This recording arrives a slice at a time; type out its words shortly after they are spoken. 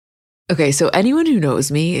Okay, so anyone who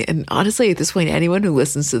knows me, and honestly, at this point, anyone who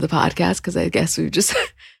listens to the podcast, because I guess we've just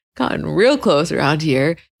gotten real close around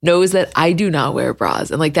here, knows that I do not wear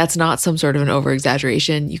bras. And like, that's not some sort of an over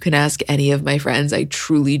exaggeration. You can ask any of my friends. I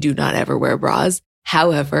truly do not ever wear bras.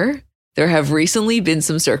 However, there have recently been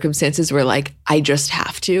some circumstances where like, I just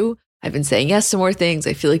have to. I've been saying yes to more things.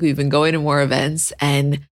 I feel like we've been going to more events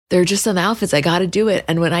and there are just some outfits. I got to do it.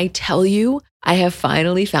 And when I tell you, I have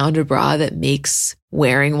finally found a bra that makes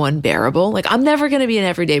wearing one bearable. Like I'm never going to be an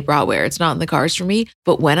everyday bra wearer. It's not in the cards for me.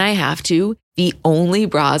 But when I have to, the only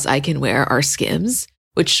bras I can wear are Skims,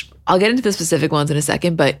 which I'll get into the specific ones in a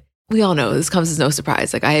second, but we all know this comes as no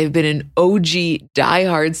surprise. Like I have been an OG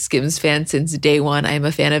diehard Skims fan since day one. I am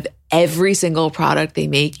a fan of every single product they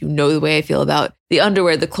make. You know the way I feel about the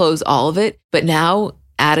underwear, the clothes, all of it. But now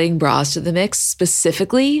adding bras to the mix,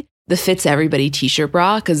 specifically the Fits Everybody t-shirt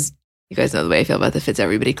bra, because you guys know the way I feel about the Fits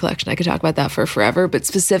Everybody collection. I could talk about that for forever, but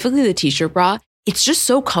specifically the t-shirt bra, it's just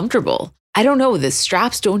so comfortable. I don't know, the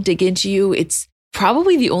straps don't dig into you. It's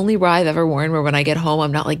probably the only bra I've ever worn where when I get home,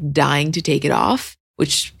 I'm not like dying to take it off,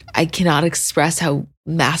 which I cannot express how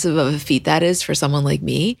massive of a feat that is for someone like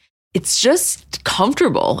me. It's just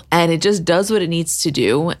comfortable and it just does what it needs to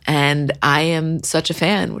do. And I am such a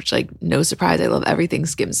fan, which like no surprise, I love everything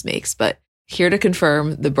Skims makes, but here to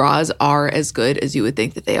confirm the bras are as good as you would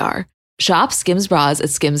think that they are. Shop Skims bras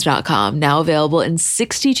at skims.com, now available in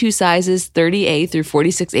 62 sizes, 30A through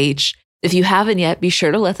 46H. If you haven't yet, be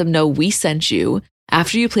sure to let them know we sent you.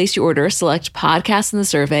 After you place your order, select podcast in the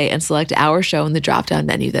survey and select our show in the drop-down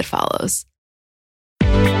menu that follows.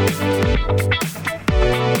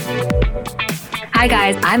 Hi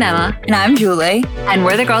guys, I'm Emma. And I'm Julie. And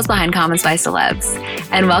we're the girls behind Comments by Celebs.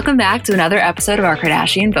 And welcome back to another episode of our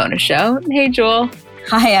Kardashian bonus show. Hey, Jewel.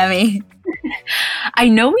 Hi, Emmy. I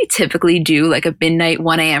know we typically do like a midnight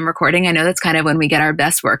 1 a.m. recording. I know that's kind of when we get our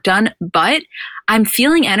best work done, but I'm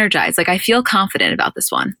feeling energized. Like I feel confident about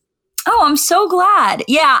this one. Oh, I'm so glad.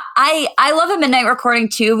 Yeah, I love a midnight recording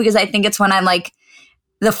too, because I think it's when I'm like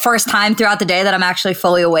the first time throughout the day that I'm actually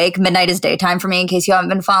fully awake. Midnight is daytime for me in case you haven't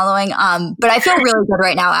been following. But I feel really good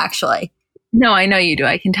right now, actually. No, I know you do.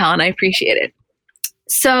 I can tell and I appreciate it.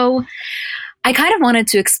 So I kind of wanted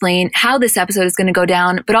to explain how this episode is going to go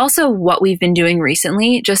down, but also what we've been doing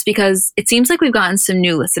recently, just because it seems like we've gotten some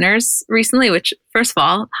new listeners recently, which first of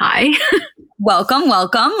all, hi. Welcome.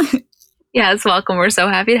 Yes, welcome. We're so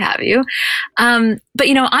happy to have you. But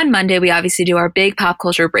you know, on Monday, we obviously do our big pop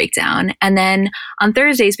culture breakdown. And then on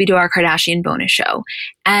Thursdays, we do our Kardashian bonus show.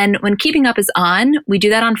 And when Keeping Up is on, we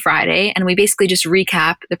do that on Friday. And we basically just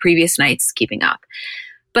recap the previous night's Keeping Up.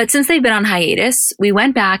 But since they've been on hiatus, we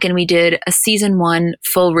went back and we did a season 1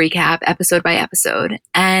 full recap episode by episode.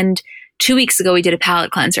 And 2 weeks ago, we did a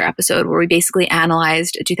palate cleanser episode where we basically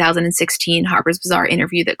analyzed a 2016 Harper's Bazaar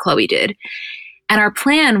interview that Khloe did. And our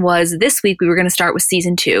plan was this week we were going to start with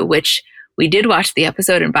season 2, which we did watch the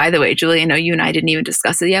episode. And by the way, Julie, I know you and I didn't even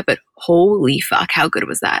discuss it yet, but holy fuck, how good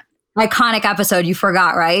was that? Iconic episode. You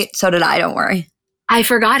forgot, right? So did I. Don't worry. I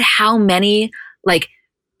forgot how many like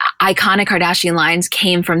iconic Kardashian lines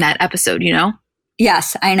came from that episode, you know?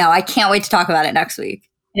 Yes, I know. I can't wait to talk about it next week.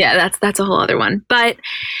 Yeah, that's a whole other one. But,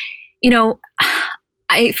 you know,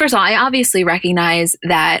 first of all, I obviously recognize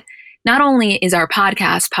that not only is our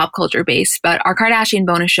podcast pop culture based, but our Kardashian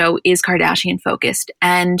bonus show is Kardashian focused.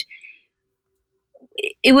 And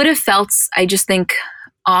it would have felt, I just think,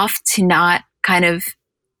 off to not kind of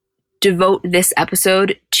devote this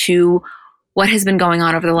episode to what has been going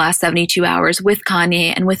on over the last 72 hours with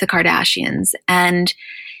Kanye and with the Kardashians. And,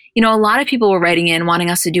 you know, a lot of people were writing in wanting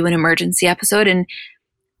us to do an emergency episode. And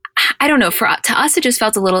I don't know, to us, it just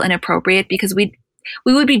felt a little inappropriate because we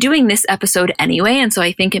would be doing this episode anyway. And so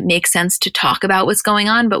I think it makes sense to talk about what's going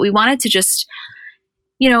on. But we wanted to just,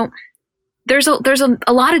 you know, there's a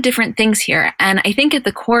lot of different things here. And I think at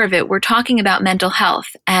the core of it, we're talking about mental health.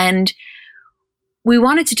 And we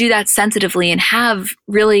wanted to do that sensitively and have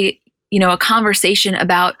really, you know, a conversation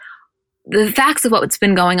about the facts of what's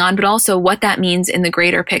been going on, but also what that means in the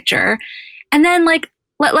greater picture. And then like,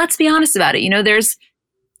 let's be honest about it. You know,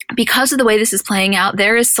 because of the way this is playing out,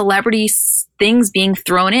 there is celebrity things being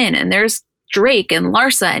thrown in, and there's Drake and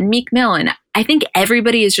Larsa and Meek Mill. And I think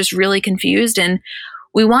everybody is just really confused, and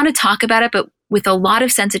we want to talk about it, but with a lot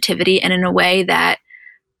of sensitivity and in a way that,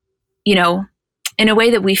 you know,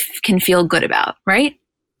 we can feel good about, right?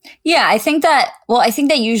 Yeah, I think that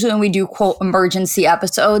usually when we do quote emergency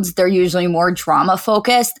episodes, they're usually more drama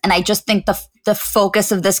focused. And I just think the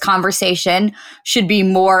focus of this conversation should be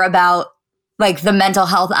more about like the mental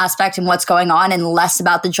health aspect and what's going on and less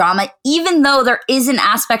about the drama. Even though there is an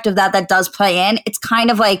aspect of that does play in, it's kind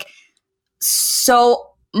of like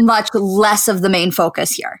so much less of the main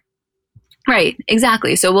focus here. Right,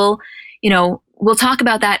 exactly. So we'll talk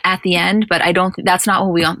about that at the end, but that's not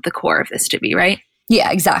what we want the core of this to be, right?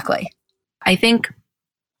 Yeah, exactly. I think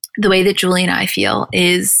the way that Julie and I feel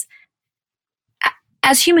is,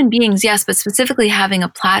 as human beings, yes, but specifically having a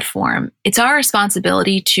platform, it's our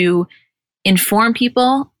responsibility to inform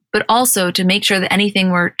people, but also to make sure that anything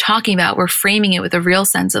we're talking about, we're framing it with a real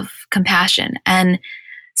sense of compassion. And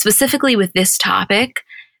specifically with this topic,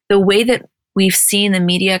 the way that we've seen the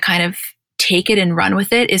media kind of take it and run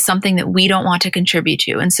with it is something that we don't want to contribute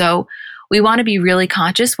to. And so we want to be really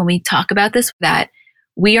conscious when we talk about this, that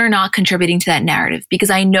we are not contributing to that narrative, because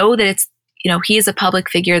I know that it's, he is a public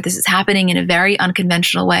figure. This is happening in a very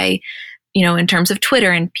unconventional way, in terms of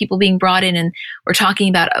Twitter and people being brought in, and we're talking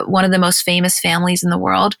about one of the most famous families in the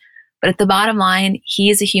world. But at the bottom line, he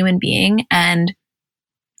is a human being. And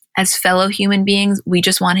as fellow human beings, we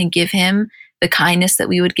just want to give him the kindness that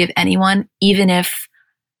we would give anyone, even if,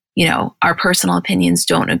 our personal opinions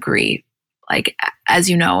don't agree. Like, as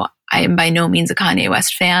you know, I am by no means a Kanye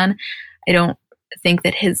West fan. I don't think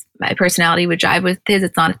that my personality would jive with his.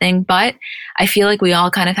 It's not a thing. But I feel like we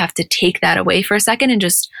all kind of have to take that away for a second and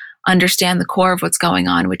just understand the core of what's going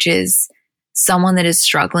on, which is someone that is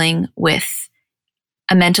struggling with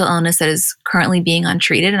a mental illness that is currently being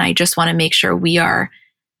untreated. And I just want to make sure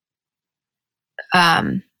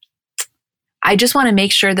I just want to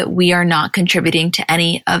make sure that we are not contributing to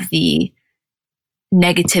any of the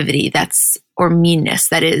negativity or meanness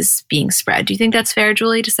that is being spread. Do you think that's fair,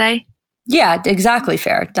 Julie, to say? Yeah, exactly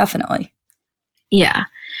fair. Definitely. Yeah.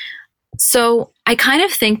 So I kind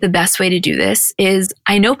of think the best way to do this is,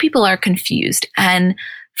 I know people are confused. And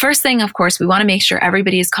first thing, of course, we want to make sure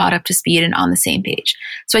everybody is caught up to speed and on the same page.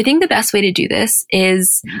 So I think the best way to do this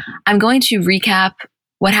is I'm going to recap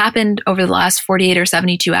what happened over the last 48 or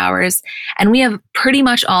 72 hours. And we have pretty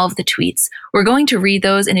much all of the tweets. We're going to read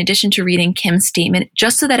those in addition to reading Kim's statement,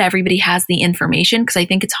 just so that everybody has the information, because I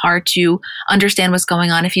think it's hard to understand what's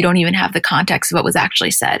going on if you don't even have the context of what was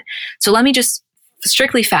actually said. So let me just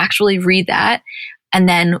strictly factually read that, and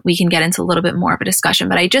then we can get into a little bit more of a discussion.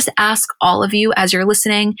 But I just ask all of you as you're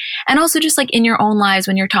listening, and also just like in your own lives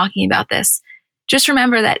when you're talking about this, just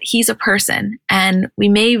remember that he's a person, and we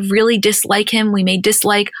may really dislike him. We may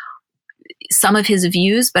dislike some of his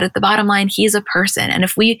views, but at the bottom line, he's a person. And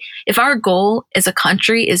if our goal as a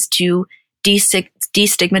country is to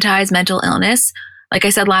destigmatize mental illness, like I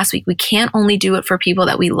said last week, we can't only do it for people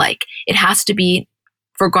that we like. It has to be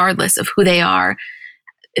regardless of who they are,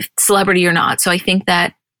 if celebrity or not. So I think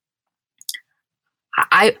that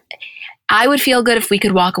I would feel good if we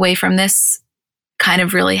could walk away from this kind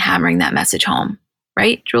of really hammering that message home.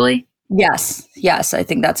 Right, Julie? Yes. I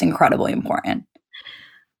think that's incredibly important.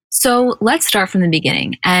 So let's start from the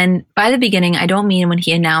beginning. And by the beginning, I don't mean when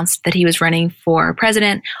he announced that he was running for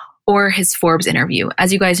president or his Forbes interview.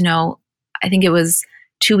 As you guys know, I think it was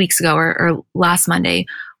 2 weeks ago or last Monday,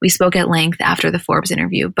 we spoke at length after the Forbes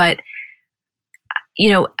interview. But,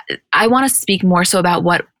 I want to speak more so about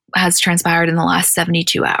what has transpired in the last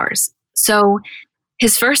 72 hours. So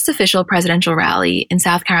his first official presidential rally in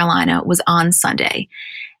South Carolina was on Sunday.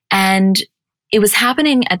 And it was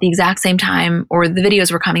happening at the exact same time, or the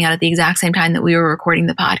videos were coming out at the exact same time that we were recording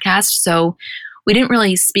the podcast. So we didn't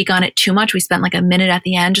really speak on it too much. We spent like a minute at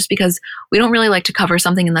the end, just because we don't really like to cover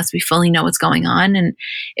something unless we fully know what's going on. And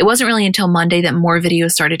it wasn't really until Monday that more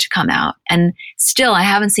videos started to come out. And still, I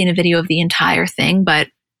haven't seen a video of the entire thing, but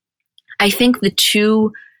I think the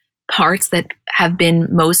two parts that have been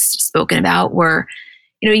most spoken about were,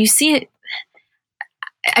 you see it.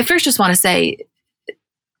 I first just want to say,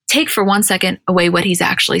 take for 1 second away what he's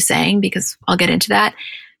actually saying, because I'll get into that.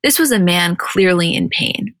 This was a man clearly in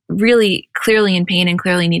pain, really clearly in pain and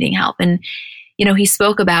clearly needing help. And, he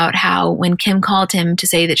spoke about how when Kim called him to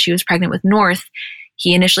say that she was pregnant with North,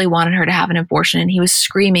 he initially wanted her to have an abortion, and he was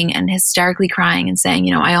screaming and hysterically crying and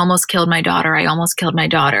saying, I almost killed my daughter. I almost killed my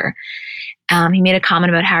daughter. He made a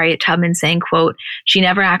comment about Harriet Tubman saying, quote, "She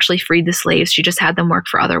never actually freed the slaves. She just had them work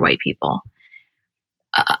for other white people."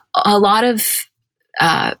 A lot of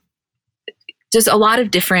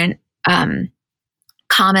different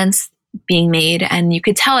comments being made. And you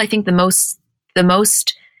could tell, I think the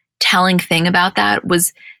most telling thing about that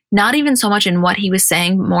was not even so much in what he was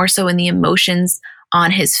saying, more so in the emotions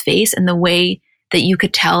on his face and the way that you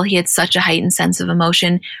could tell he had such a heightened sense of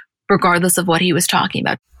emotion, regardless of what he was talking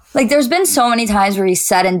about. Like, there's been so many times where he's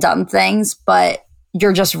said and done things, but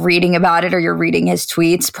you're just reading about it, or you're reading his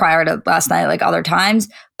tweets prior to last night, like other times.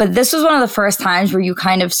 But this was one of the first times where you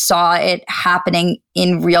kind of saw it happening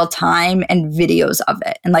in real time and videos of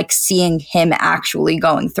it, and like seeing him actually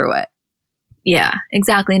going through it. Yeah,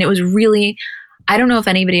 exactly. And it was really, I don't know if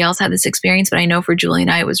anybody else had this experience, but I know for Julie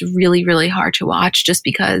and I, it was really, really hard to watch just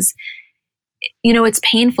because, it's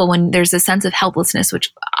painful when there's a sense of helplessness,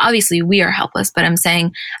 which obviously we are helpless, but I'm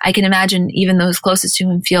saying I can imagine even those closest to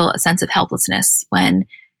him feel a sense of helplessness when,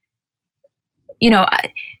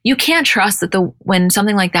 you can't trust that when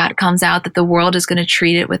something like that comes out, that the world is going to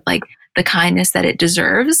treat it with like the kindness that it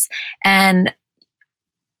deserves. And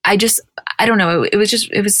I don't know. It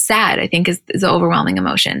was sad, I think is the overwhelming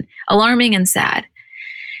emotion, alarming and sad.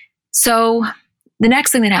 So the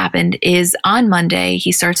next thing that happened is on Monday,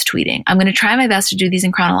 he starts tweeting. I'm going to try my best to do these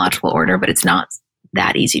in chronological order, but it's not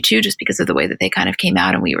that easy to, just because of the way that they kind of came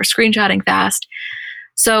out and we were screenshotting fast.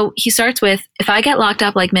 So he starts with, if I get locked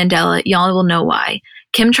up like Mandela, y'all will know why.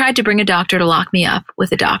 Kim tried to bring a doctor to lock me up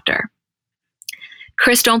with a doctor.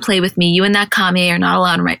 Chris, don't play with me. You and that Kanye are not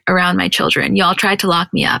allowed around my children. Y'all tried to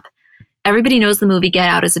lock me up. Everybody knows the movie Get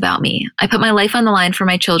Out is about me. I put my life on the line for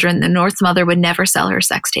my children. The North's mother would never sell her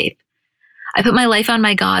sex tape. I put my life on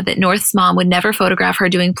my God that North's mom would never photograph her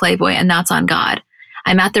doing Playboy, and that's on God.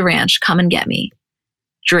 I'm at the ranch. Come and get me.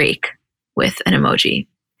 Drake with an emoji.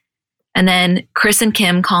 And then Chris and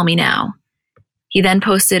Kim, call me now. He then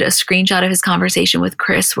posted a screenshot of his conversation with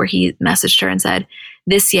Chris where he messaged her and said,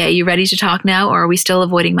 this yay, you ready to talk now, or are we still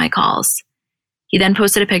avoiding my calls? He then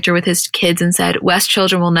posted a picture with his kids and said, West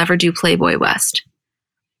children will never do Playboy West.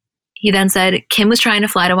 He then said, Kim was trying to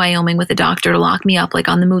fly to Wyoming with a doctor to lock me up like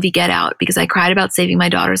on the movie Get Out because I cried about saving my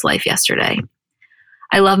daughter's life yesterday.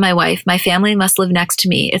 I love my wife. My family must live next to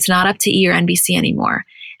me. It's not up to E or NBC anymore.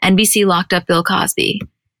 NBC locked up Bill Cosby.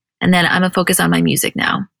 And then I'm a focus on my music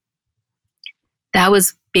now. That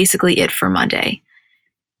was basically it for Monday.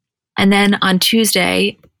 And then on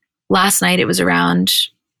Tuesday, last night, it was around,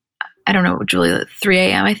 I don't know, Julie, 3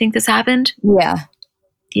 a.m. I think this happened.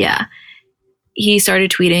 Yeah. He started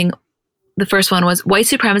tweeting. The first one was white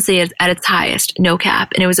supremacy at its highest, no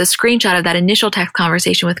cap. And it was a screenshot of that initial text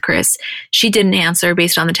conversation with Chris. She didn't answer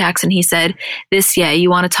based on the text. And he said, this, yeah, you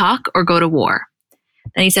want to talk or go to war?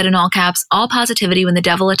 Then he said in all caps, all positivity when the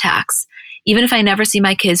devil attacks. Even if I never see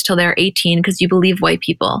my kids till they're 18 because you believe white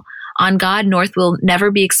people. On God, North will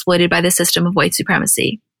never be exploited by the system of white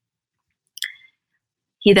supremacy.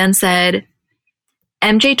 He then said,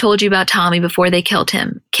 MJ told you about Tommy before they killed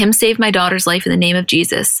him. Kim saved my daughter's life in the name of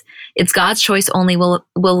Jesus. It's God's choice only will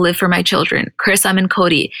live for my children. Chris, I'm in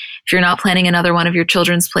Cody. If you're not planning another one of your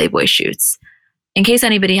children's Playboy shoots. In case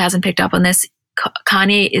anybody hasn't picked up on this,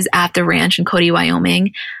 Kanye is at the ranch in Cody,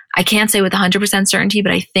 Wyoming. I can't say with 100% certainty,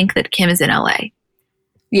 but I think that Kim is in LA.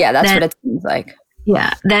 Yeah, that's what it seems like.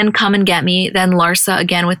 Yeah. Then come and get me. Then Larsa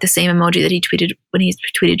again with the same emoji that he tweeted when he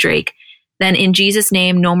tweeted Drake. Then in Jesus'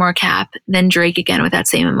 name, no more cap. Then Drake again with that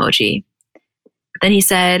same emoji. Then he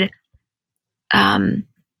said,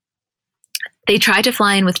 they tried to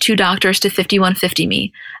fly in with 2 doctors to 5150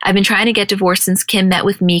 me. I've been trying to get divorced since Kim met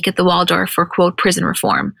with Meek at the Waldorf for, quote, prison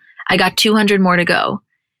reform. I got 200 more to go.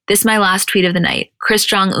 This my last tweet of the night. Chris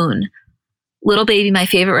Jong-un. Little baby, my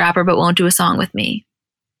favorite rapper, but won't do a song with me.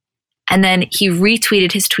 And then he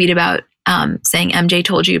retweeted his tweet about saying MJ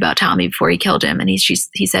told you about Tommy before he killed him. And he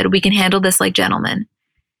said, we can handle this like gentlemen.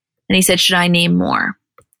 And he said, should I name more?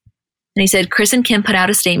 And he said, Chris and Kim put out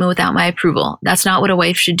a statement without my approval. That's not what a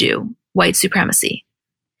wife should do. White supremacy.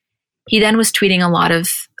 He then was tweeting a lot of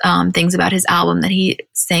things about his album that he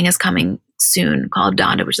saying is coming soon called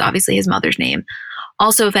Donda, which is obviously his mother's name.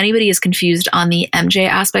 Also, if anybody is confused on the MJ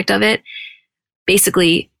aspect of it,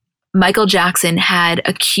 basically Michael Jackson had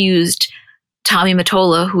accused Tommy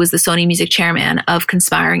Mottola, who was the Sony Music chairman, of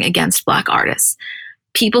conspiring against Black artists.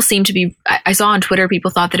 People seem to be, I saw on Twitter,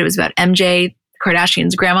 people thought that it was about MJ,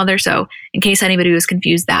 Kardashian's grandmother. So in case anybody was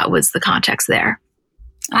confused, that was the context there.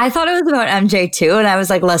 I thought it was about MJ too. And I was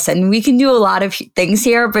like, listen, we can do a lot of things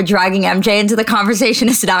here, but dragging MJ into the conversation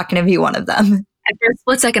is not going to be one of them. For a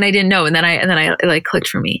split second, I didn't know. And then I like clicked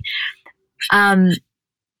for me.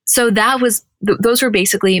 So that was, those were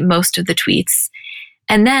basically most of the tweets.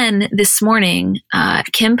 And then this morning,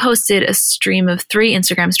 Kim posted a stream of 3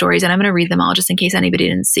 Instagram stories, and I'm going to read them all just in case anybody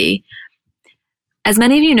didn't see. As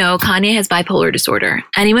many of you know, Kanye has bipolar disorder.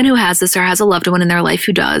 Anyone who has this or has a loved one in their life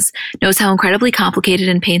who does knows how incredibly complicated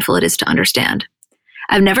and painful it is to understand.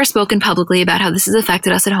 I've never spoken publicly about how this has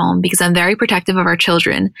affected us at home because I'm very protective of our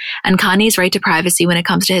children and Kanye's right to privacy when it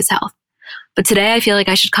comes to his health. But today I feel like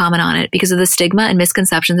I should comment on it because of the stigma and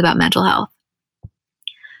misconceptions about mental health.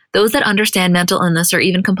 Those that understand mental illness or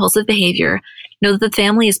even compulsive behavior know that the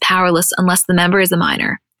family is powerless unless the member is a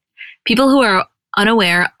minor. People who are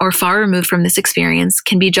unaware or far removed from this experience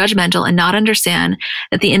can be judgmental and not understand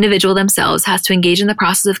that the individual themselves has to engage in the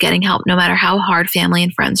process of getting help no matter how hard family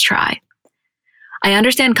and friends try. I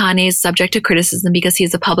understand Kanye is subject to criticism because he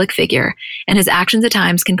is a public figure, and his actions at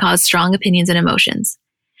times can cause strong opinions and emotions.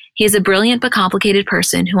 He is a brilliant but complicated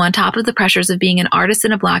person who, on top of the pressures of being an artist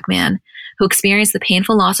and a Black man, who experienced the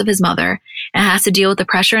painful loss of his mother and has to deal with the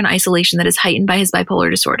pressure and isolation that is heightened by his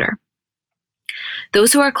bipolar disorder.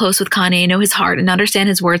 Those who are close with Kanye know his heart and understand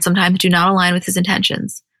his words sometimes do not align with his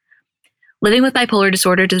intentions. Living with bipolar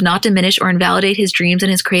disorder does not diminish or invalidate his dreams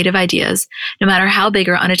and his creative ideas, no matter how big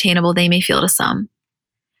or unattainable they may feel to some.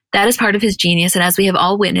 That is part of his genius, and as we have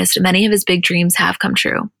all witnessed, many of his big dreams have come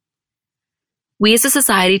true. We as a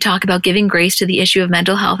society talk about giving grace to the issue of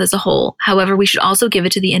mental health as a whole. However, we should also give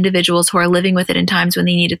it to the individuals who are living with it in times when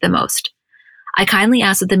they need it the most. I kindly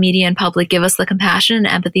ask that the media and public give us the compassion and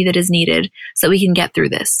empathy that is needed so we can get through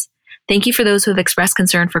this. Thank you for those who have expressed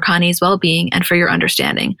concern for Kanye's well-being and for your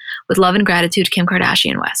understanding. With love and gratitude, Kim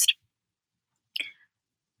Kardashian West.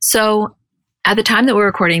 So, at the time that we're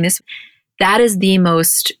recording this, that is the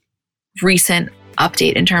most recent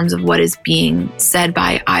update in terms of what is being said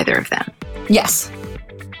by either of them. Yes.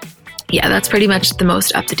 Yeah, that's pretty much the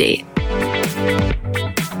most up to date.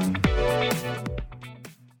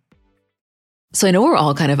 So I know we're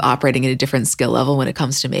all kind of operating at a different skill level when it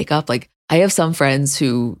comes to makeup. Like I have some friends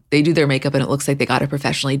who they do their makeup and it looks like they got it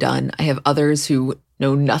professionally done. I have others who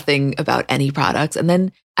know nothing about any products. And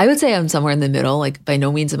then I would say I'm somewhere in the middle. Like by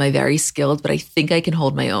no means am I very skilled, but I think I can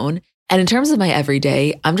hold my own. And in terms of my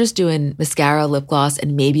everyday, I'm just doing mascara, lip gloss,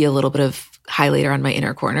 and maybe a little bit of highlighter on my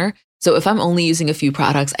inner corner. So if I'm only using a few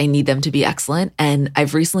products, I need them to be excellent. And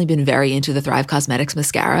I've recently been very into the Thrive Cosmetics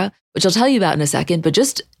mascara, which I'll tell you about in a second, but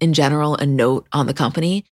just in general, a note on the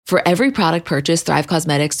company. For every product purchase, Thrive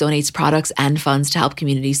Cosmetics donates products and funds to help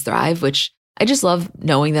communities thrive, which I just love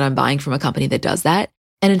knowing that I'm buying from a company that does that.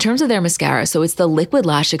 And in terms of their mascara, so it's the Liquid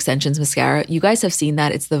Lash Extensions mascara. You guys have seen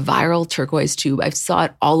that. It's the viral turquoise tube. I saw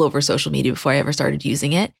it all over social media before I ever started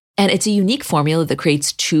using it. And it's a unique formula that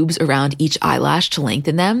creates tubes around each eyelash to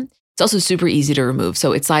lengthen them. It's also super easy to remove.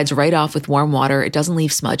 So it slides right off with warm water. It doesn't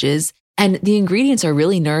leave smudges. And the ingredients are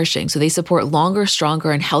really nourishing. So they support longer,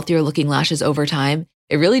 stronger, and healthier looking lashes over time.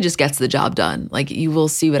 It really just gets the job done. Like you will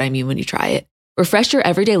see what I mean when you try it. Refresh your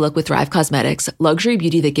everyday look with Thrive Cosmetics, luxury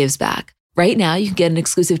beauty that gives back. Right now, you can get an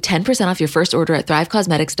exclusive 10% off your first order at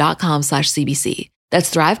thrivecosmetics.com/CBC. That's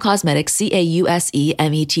Thrive Cosmetics,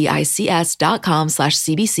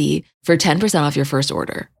 CAUSEMETICS.com/CBC for 10% off your first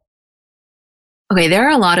order. Okay, there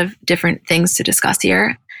are a lot of different things to discuss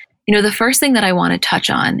here. You know, the first thing that I want to touch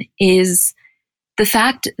on is the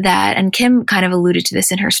fact that, and Kim kind of alluded to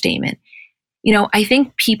this in her statement, you know, I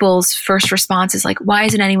think people's first response is like, why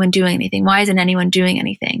isn't anyone doing anything? Why isn't anyone doing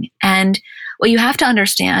anything? And what you have to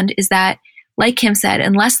understand is that, like Kim said,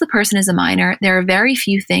 unless the person is a minor, there are very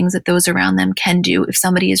few things that those around them can do if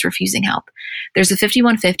somebody is refusing help. There's a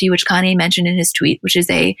 5150, which Kanye mentioned in his tweet, which is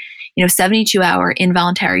a 72-hour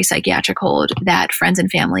involuntary psychiatric hold that friends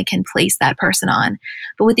and family can place that person on.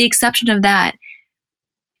 But with the exception of that,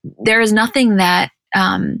 there is nothing that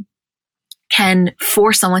can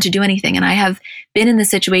force someone to do anything. And I have been in the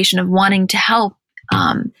situation of wanting to help,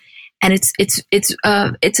 and it's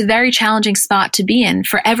a very challenging spot to be in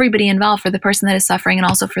for everybody involved, for the person that is suffering and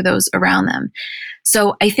also for those around them.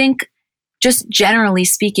 So I think, just generally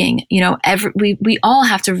speaking, you know, we all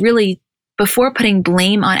have to really, before putting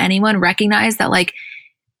blame on anyone, recognize that like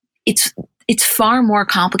it's far more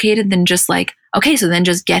complicated than just like, okay, so then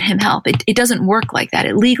just get him help. It doesn't work like that.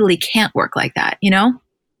 It legally can't work like that, you know?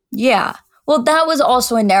 Yeah. Well, that was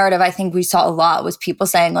also a narrative I think we saw a lot, was people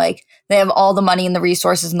saying like they have all the money and the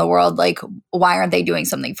resources in the world. Like, why aren't they doing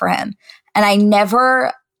something for him? And I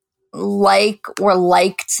never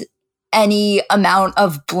liked any amount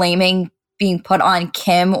of blaming being put on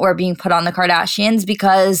Kim or being put on the Kardashians,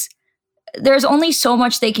 because there's only so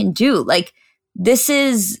much they can do. Like, this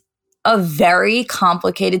is a very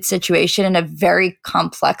complicated situation and a very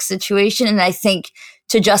complex situation. And I think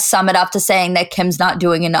to just sum it up to saying that Kim's not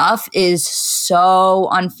doing enough is so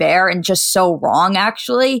unfair and just so wrong,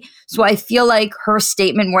 actually. So I feel like her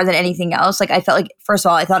statement, more than anything else, like I felt like, first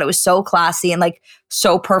of all, I thought it was so classy and like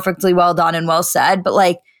so perfectly well done and well said. But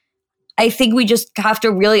like, I think we just have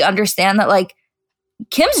to really understand that like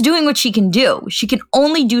Kim's doing what she can do. She can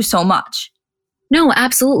only do so much. No,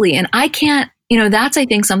 absolutely. And I can't, that's, I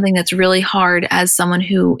think, something that's really hard as someone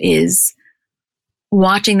who is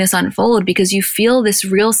watching this unfold, because you feel this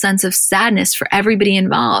real sense of sadness for everybody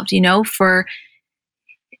involved,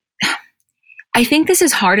 I think this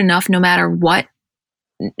is hard enough no matter what,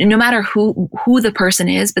 no matter who the person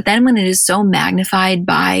is, but then when it is so magnified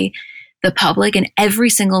by the public, and every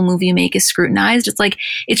single move you make is scrutinized. It's like,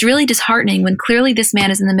 it's really disheartening when clearly this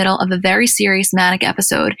man is in the middle of a very serious manic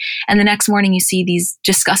episode. And the next morning you see these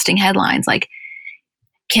disgusting headlines like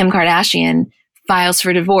Kim Kardashian files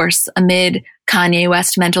for divorce amid Kanye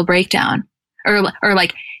West mental breakdown, or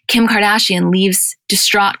like Kim Kardashian leaves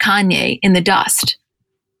distraught Kanye in the dust.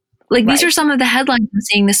 Like, these are some of the headlines I'm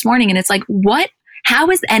seeing this morning. And it's like, what? How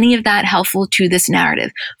is any of that helpful to this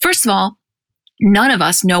narrative? First of all, none of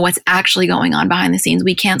us know what's actually going on behind the scenes.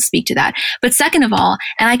 We can't speak to that. But second of all,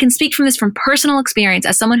 and I can speak from this from personal experience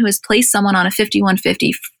as someone who has placed someone on a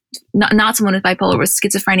 5150, not someone with bipolar, with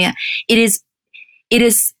schizophrenia, it's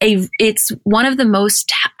one of the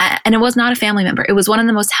most, and it was not a family member, it was one of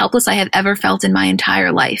the most helpless I have ever felt in my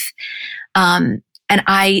entire life. And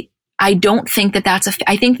I don't think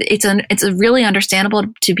I think it's a really understandable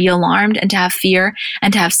to be alarmed and to have fear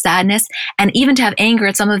and to have sadness and even to have anger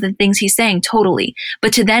at some of the things he's saying, totally.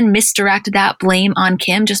 But to then misdirect that blame on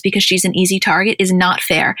Kim just because she's an easy target is not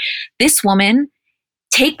fair. This woman,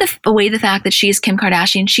 take away the fact that she is Kim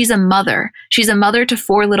Kardashian. She's a mother. She's a mother to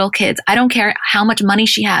 4 little kids. I don't care how much money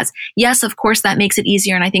she has. Yes, of course, that makes it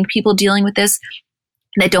easier. And I think people dealing with this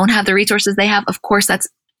that don't have the resources they have, of course, that's,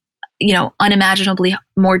 unimaginably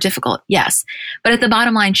more difficult. Yes. But at the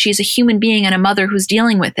bottom line, she's a human being and a mother who's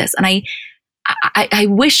dealing with this. And I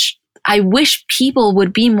wish people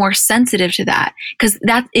would be more sensitive to that, because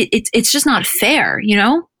it's just not fair,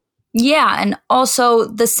 Yeah. And also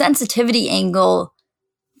the sensitivity angle,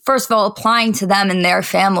 first of all, applying to them and their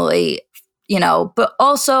family, but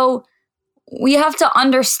also we have to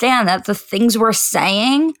understand that the things we're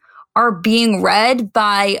saying are being read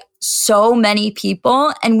by so many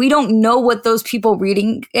people, and we don't know what those people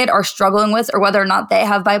reading it are struggling with, or whether or not they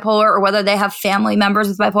have bipolar, or whether they have family members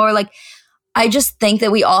with bipolar. Like, I just think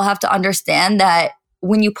that we all have to understand that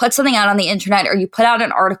when you put something out on the internet, or you put out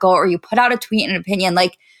an article, or you put out a tweet and an opinion,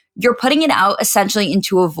 like, you're putting it out essentially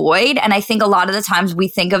into a void. And I think a lot of the times we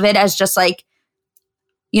think of it as just like,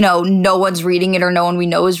 no one's reading it, or no one we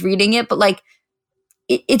know is reading it. But like,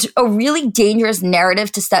 it's a really dangerous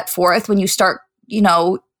narrative to set forth when you start,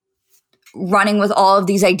 running with all of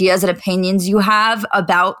these ideas and opinions you have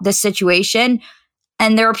about the situation.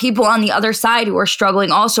 And there are people on the other side who are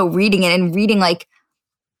struggling also reading it and reading like,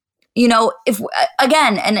 if,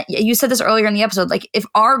 again, and you said this earlier in the episode, like, if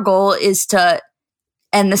our goal is to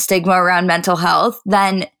end the stigma around mental health,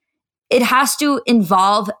 then it has to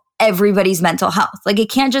involve everybody's mental health. Like,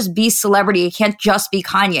 it can't just be celebrity. It can't just be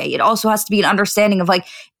Kanye. It also has to be an understanding of, like,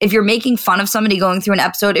 if you're making fun of somebody going through an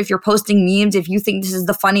episode, if you're posting memes, if you think this is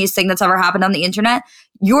the funniest thing that's ever happened on the internet,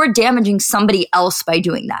 you're damaging somebody else by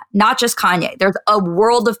doing that. Not just Kanye. There's a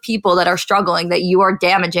world of people that are struggling that you are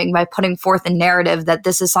damaging by putting forth a narrative that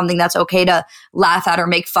this is something that's okay to laugh at or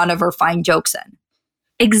make fun of or find jokes in.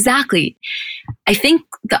 Exactly. I think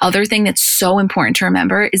the other thing that's so important to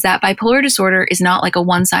remember is that bipolar disorder is not like a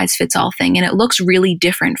one-size-fits-all thing, and it looks really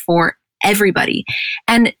different for everybody.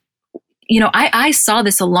 And, I saw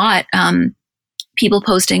this a lot, people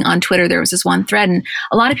posting on Twitter. There was this one thread, and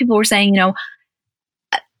a lot of people were saying,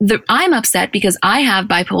 I'm upset because I have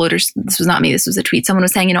bipolar. This was not me. This was a tweet. Someone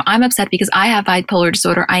was saying, I'm upset because I have bipolar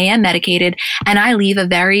disorder. I am medicated, and I lead a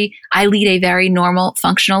very normal,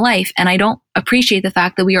 functional life. And I don't appreciate the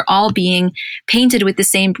fact that we are all being painted with the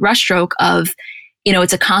same brushstroke of,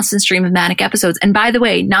 it's a constant stream of manic episodes. And by the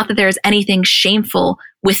way, not that there is anything shameful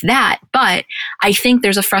with that, but I think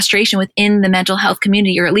there's a frustration within the mental health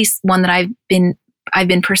community, or at least one that I've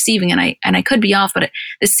been perceiving, and I could be off, but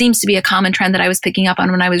this seems to be a common trend that I was picking up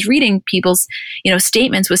on when I was reading people's,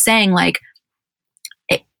 statements, was saying like,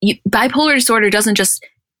 bipolar disorder doesn't just,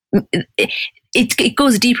 it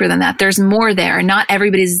goes deeper than that. There's more there. Not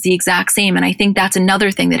everybody's the exact same. And I think that's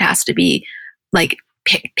another thing that has to be like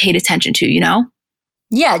paid attention to,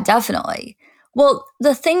 Yeah, definitely. Well,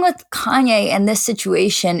 the thing with Kanye and this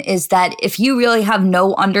situation is that if you really have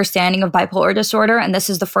no understanding of bipolar disorder, and this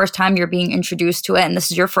is the first time you're being introduced to it, and this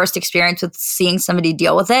is your first experience with seeing somebody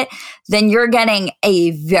deal with it, then you're getting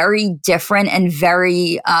a very different and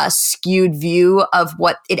very skewed view of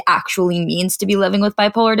what it actually means to be living with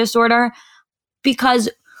bipolar disorder, because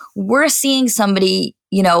we're seeing somebody,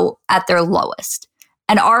 at their lowest.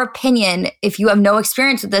 And our opinion, if you have no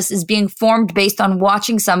experience with this, is being formed based on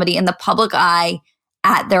watching somebody in the public eye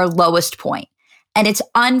at their lowest point. And it's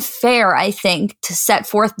unfair, I think, to set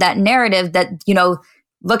forth that narrative that,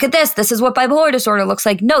 look at this. This is what bipolar disorder looks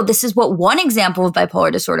like. No, this is what one example of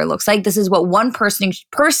bipolar disorder looks like. This is what one person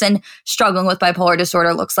struggling with bipolar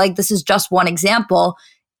disorder looks like. This is just one example.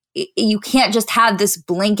 You can't just have this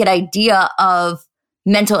blanket idea of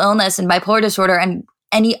mental illness and bipolar disorder and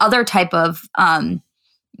any other type of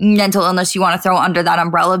mental illness you want to throw under that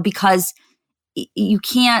umbrella, because you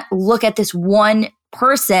can't look at this one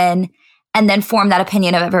person and then form that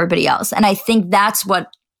opinion of everybody else. And I think that's what,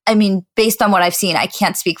 I mean, based on what I've seen, I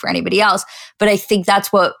can't speak for anybody else, but I think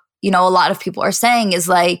that's what, a lot of people are saying is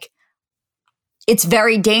like, it's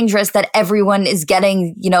very dangerous that everyone is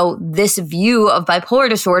getting, this view of bipolar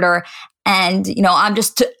disorder. And, I'm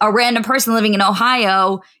just a random person living in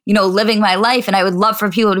Ohio, living my life. And I would love for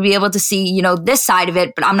people to be able to see, this side of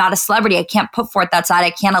it, but I'm not a celebrity. I can't put forth that side.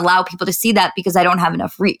 I can't allow people to see that because I don't have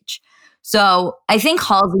enough reach. So I think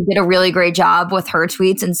Halsey did a really great job with her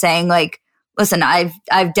tweets and saying like, listen, I've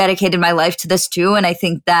dedicated my life to this too. And I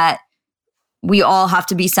think that we all have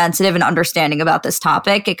to be sensitive and understanding about this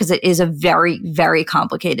topic because it is a very, very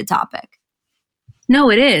complicated topic.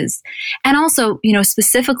 No, it is. And also,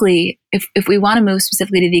 specifically, if we want to move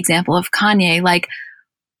specifically to the example of Kanye, like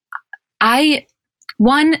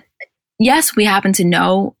yes, we happen to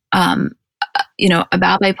know,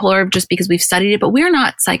 about bipolar just because we've studied it, but we're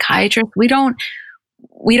not psychiatrists. We don't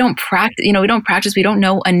practice, we don't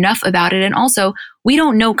know enough about it. And also we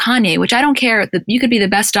don't know Kanye, which I don't care. You could be the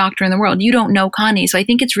best doctor in the world. You don't know Kanye. So I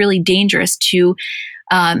think it's really dangerous to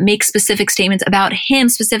make specific statements about him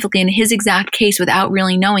specifically in his exact case without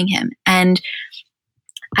really knowing him. And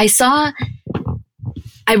I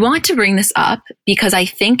want to bring this up because I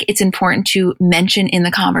think it's important to mention in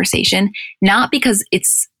the conversation, not because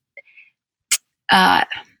it's, let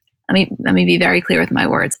me be very clear with my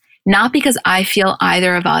words. Not because I feel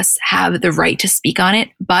either of us have the right to speak on it,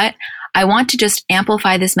 but I want to just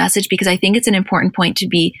amplify this message because I think it's an important point to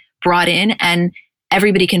be brought in, and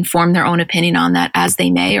everybody can form their own opinion on that as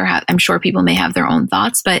they may, or I'm sure people may have their own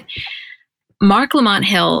thoughts. But Mark Lamont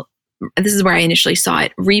Hill, this is where I initially saw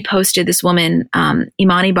it, reposted this woman,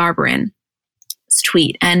 Imani Barbarin's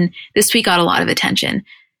tweet. And this tweet got a lot of attention,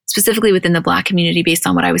 specifically within the Black community based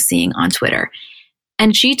on what I was seeing on Twitter.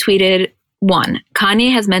 And she tweeted, 1,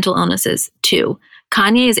 Kanye has mental illnesses. 2,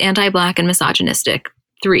 Kanye is anti-Black and misogynistic.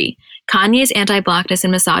 3, Kanye's anti-Blackness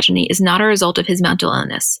and misogyny is not a result of his mental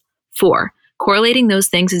illness. 4, correlating those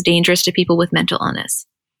things is dangerous to people with mental illness.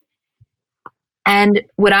 And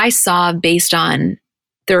what I saw based on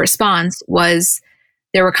the response was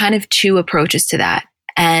there were kind of two approaches to that.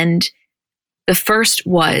 And the first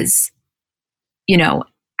was,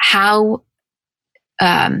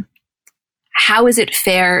 how is it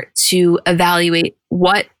fair to evaluate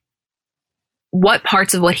what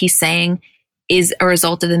parts of what he's saying is a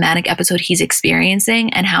result of the manic episode he's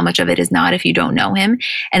experiencing and how much of it is not if you don't know him?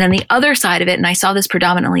 And then the other side of it, and I saw this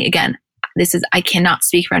predominantly, again, I cannot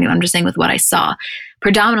speak for anyone, I'm just saying with what I saw,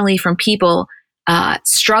 predominantly from people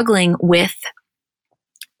struggling with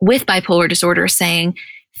bipolar disorder saying,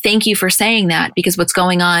 thank you for saying that, because what's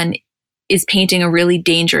going on is painting a really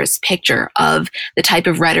dangerous picture of the type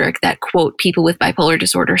of rhetoric that, quote, people with bipolar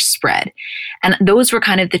disorder spread. And those were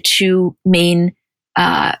kind of the two main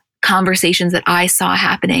conversations that I saw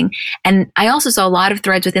happening. And I also saw a lot of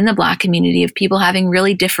threads within the Black community of people having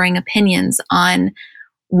really differing opinions on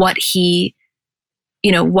what he,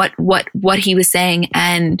 what he was saying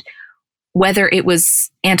and whether it was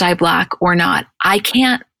anti-Black or not.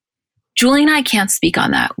 Julie and I can't speak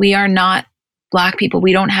on that. We are not Black people.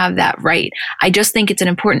 We don't have that right. I just think it's an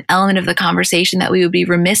important element of the conversation that we would be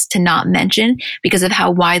remiss to not mention because of how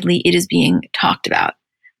widely it is being talked about.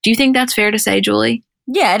 Do you think that's fair to say, Julie?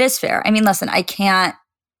 Yeah, it is fair. I mean, listen, I can't,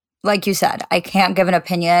 like you said, I can't give an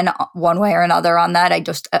opinion one way or another on that.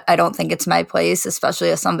 I don't think it's my place, especially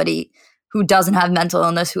as somebody who doesn't have mental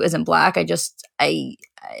illness, who isn't Black.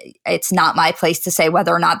 It's not my place to say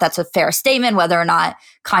whether or not that's a fair statement, whether or not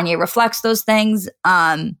Kanye reflects those things.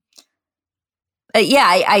 But yeah,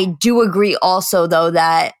 I do agree also, though,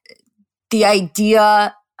 that the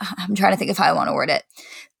idea, I'm trying to think of how I want to word it.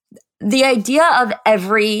 The idea of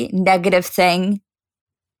every negative thing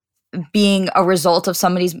being a result of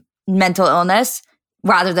somebody's mental illness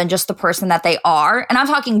rather than just the person that they are. And I'm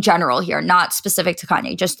talking general here, not specific to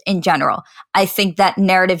Kanye, just in general. I think that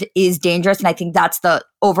narrative is dangerous. And I think that's the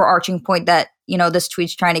overarching point that, this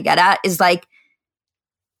tweet's trying to get at is like,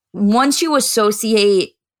 once you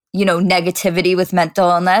associate, negativity with mental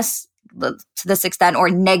illness to this extent, or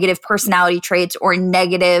negative personality traits or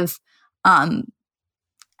negative, I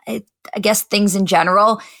guess things in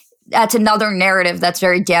general, that's another narrative that's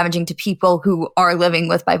very damaging to people who are living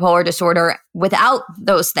with bipolar disorder without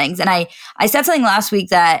those things. And I said something last week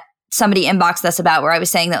that somebody inboxed us about, where I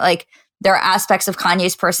was saying that like there are aspects of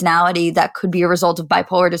Kanye's personality that could be a result of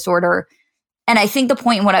bipolar disorder. And I think the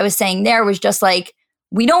point in what I was saying there was just like,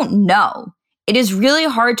 we don't know. it is really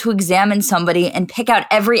hard to examine somebody and pick out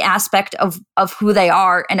every aspect of who they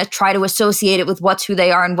are and to try to associate it with what's who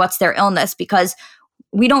they are and what's their illness, because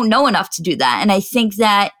we don't know enough to do that. And I think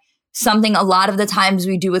that something a lot of the times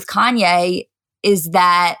we do with Kanye is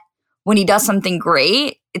that when he does something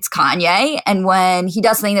great, it's Kanye. And when he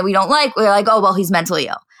does something that we don't like, we're like, oh, well, he's mentally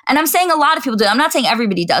ill. And I'm saying a lot of people do. I'm not saying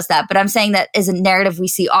everybody does that, but I'm saying that is a narrative we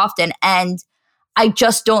see often. And I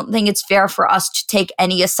just don't think it's fair for us to take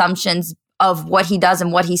any assumptions of what he does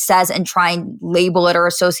and what he says and try and label it or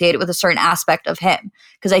associate it with a certain aspect of him.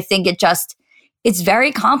 Because I think it's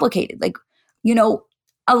very complicated. Like, you know,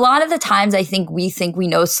 a lot of the times I think we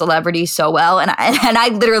know celebrities so well. And I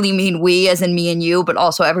literally mean we as in me and you, but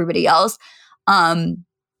also everybody else.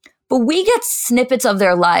 But we get snippets of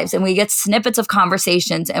their lives and we get snippets of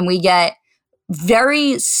conversations and we get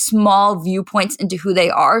very small viewpoints into who they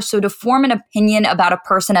are. So to form an opinion about a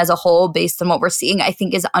person as a whole based on what we're seeing, I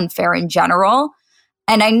think is unfair in general.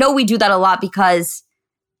 And I know we do that a lot because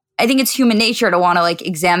I think it's human nature to want to like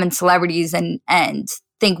examine celebrities and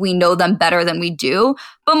think we know them better than we do.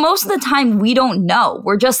 But most of the time we don't know.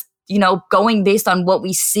 We're just, you know, going based on what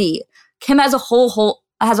we see. Kim has a whole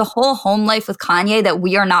home life with Kanye that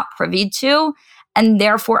we are not privy to. And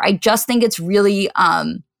therefore, I just think it's really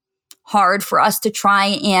hard for us to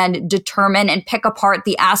try and determine and pick apart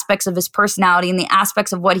the aspects of his personality and the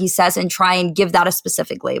aspects of what he says and try and give that a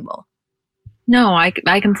specific label. No, I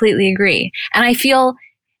completely agree. And I feel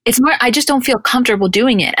it's more, I just don't feel comfortable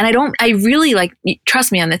doing it. And I really like,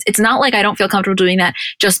 trust me on this. It's not like I don't feel comfortable doing that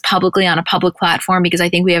just publicly on a public platform, because I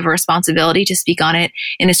think we have a responsibility to speak on it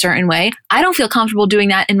in a certain way. I don't feel comfortable doing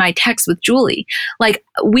that in my text with Julie. Like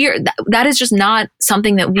that is just not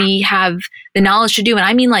something that we have the knowledge to do. And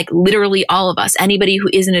I mean like literally all of us, anybody who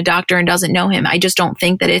isn't a doctor and doesn't know him. I just don't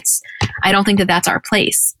think that I don't think that that's our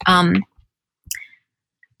place. I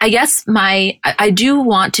guess I do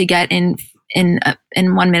want to get in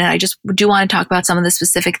 1 minute, I just do want to talk about some of the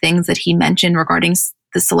specific things that he mentioned regarding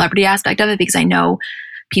the celebrity aspect of it, because I know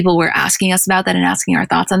people were asking us about that and asking our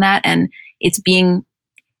thoughts on that. And it's being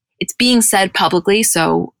said publicly.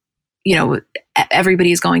 So, you know,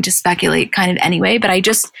 everybody is going to speculate kind of anyway, but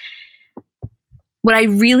what I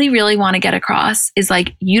really, really want to get across is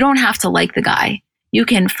like, you don't have to like the guy. You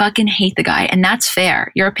can fucking hate the guy, and that's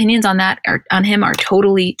fair. Your opinions on that on him are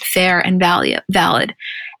totally fair and valid.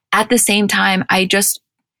 At the same time, I just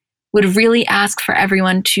would really ask for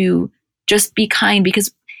everyone to just be kind,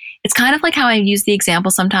 because it's kind of like how I use the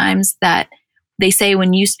example sometimes that they say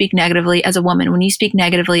when you speak negatively as a woman, when you speak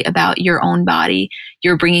negatively about your own body,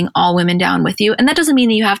 you're bringing all women down with you. And that doesn't mean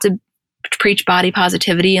that you have to preach body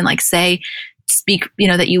positivity and like speak, you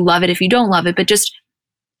know, that you love it if you don't love it, but just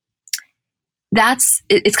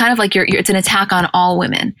it's kind of like it's an attack on all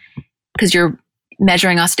women because you're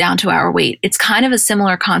measuring us down to our weight. It's kind of a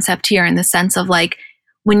similar concept here in the sense of like,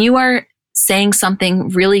 when you are saying something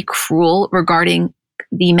really cruel regarding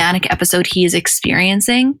the manic episode he is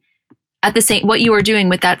experiencing, what you are doing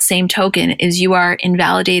with that same token is you are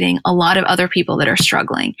invalidating a lot of other people that are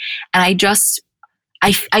struggling. And I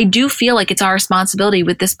do feel like it's our responsibility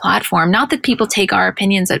with this platform, not that people take our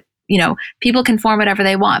opinions that, you know, people can form whatever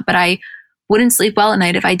they want, but I wouldn't sleep well at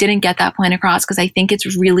night if I didn't get that point across, because I think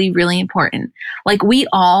it's really, really important. Like we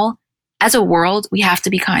all, as a world, we have to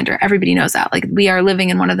be kinder. Everybody knows that. Like we are living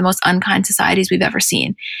in one of the most unkind societies we've ever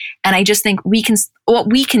seen. And I just think what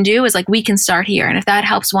we can do is like, we can start here. And if that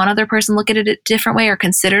helps one other person look at it a different way or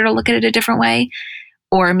consider to look at it a different way,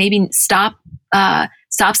 or maybe stops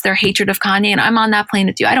their hatred of Kanye. And I'm on that plane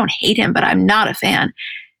with you. I don't hate him, but I'm not a fan.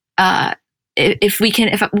 If we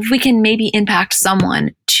can maybe impact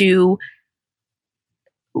someone to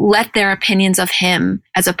let their opinions of him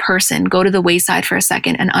as a person go to the wayside for a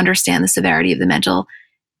second and understand the severity of the mental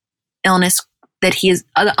illness that he is,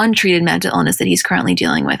 the untreated mental illness that he's currently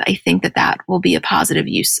dealing with, I think that will be a positive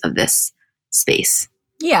use of this space.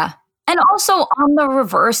 Yeah. And also on the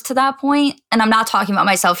reverse to that point, and I'm not talking about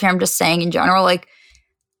myself here, I'm just saying in general, like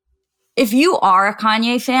if you are a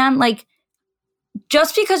Kanye fan, like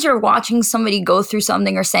just because you're watching somebody go through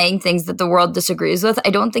something or saying things that the world disagrees with, I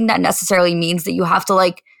don't think that necessarily means that you have to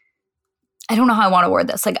like, I don't know how I want to word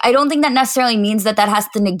this. Like, I don't think that necessarily means that has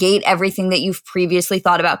to negate everything that you've previously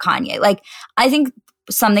thought about Kanye. Like, I think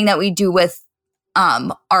something that we do with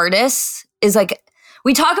artists is like,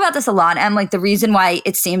 we talk about this a lot. And like the reason why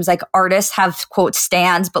it seems like artists have quote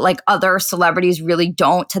stands, but like other celebrities really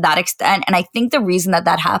don't to that extent. And I think the reason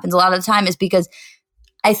that happens a lot of the time is because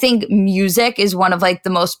I think music is one of like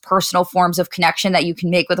the most personal forms of connection that you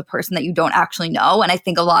can make with a person that you don't actually know. And I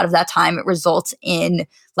think a lot of that time it results in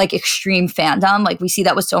like extreme fandom. Like we see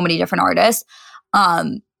that with so many different artists.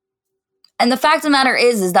 And And the fact of the matter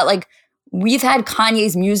is that like we've had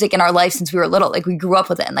Kanye's music in our life since we were little. Like we grew up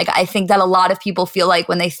with it. And like I think that a lot of people feel like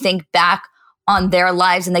when they think back on their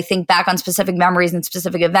lives and they think back on specific memories and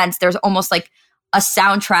specific events, there's almost like a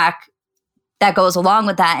soundtrack that goes along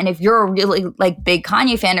with that. And if you're a really like big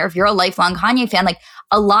Kanye fan, or if you're a lifelong Kanye fan, like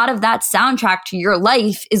a lot of that soundtrack to your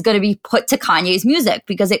life is going to be put to Kanye's music,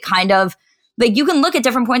 because it kind of like you can look at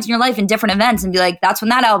different points in your life and different events and be like, that's when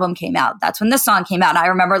that album came out. That's when this song came out. I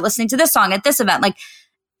remember listening to this song at this event. Like,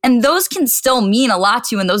 and those can still mean a lot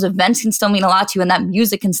to you, and those events can still mean a lot to you, and that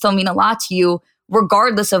music can still mean a lot to you,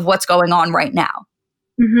 regardless of what's going on right now.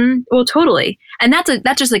 Mm-hmm. Well, totally. And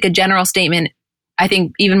that's just like a general statement, I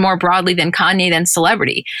think even more broadly than Kanye, than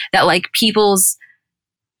celebrity, that like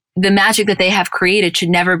the magic that they have created should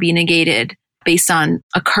never be negated based on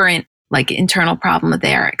a current like internal problem that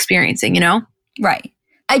they are experiencing, you know? Right.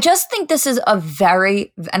 I just think this is a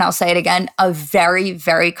very, and I'll say it again, a very,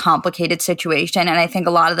 very complicated situation. And I think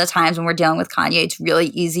a lot of the times when we're dealing with Kanye, it's really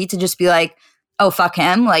easy to just be like, oh, fuck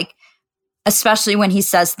him. Like, especially when he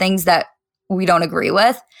says things that we don't agree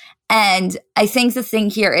with. And I think the thing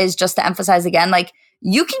here is just to emphasize again, like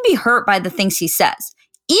you can be hurt by the things he says,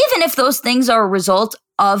 even if those things are a result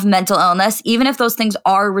of mental illness, even if those things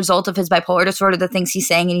are a result of his bipolar disorder, the things he's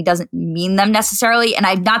saying, and he doesn't mean them necessarily. And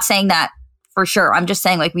I'm not saying that for sure. I'm just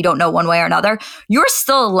saying like we don't know one way or another. You're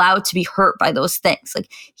still allowed to be hurt by those things.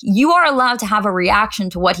 Like you are allowed to have a reaction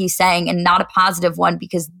to what he's saying, and not a positive one,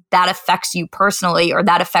 because that affects you personally or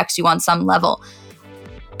that affects you on some level.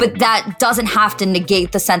 But that doesn't have to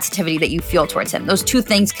negate the sensitivity that you feel towards him. Those two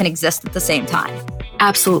things can exist at the same time.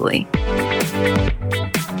 Absolutely.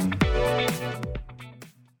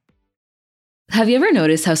 Have you ever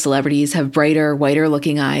noticed how celebrities have brighter, whiter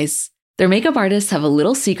looking eyes? Their makeup artists have a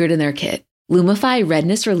little secret in their kit: Lumify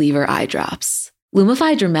Redness Reliever Eye Drops.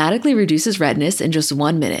 Lumify dramatically reduces redness in just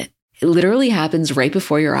 1 minute. It literally happens right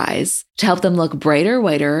before your eyes to help them look brighter,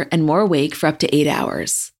 whiter, and more awake for up to 8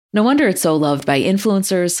 hours. No wonder it's so loved by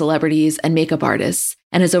influencers, celebrities, and makeup artists,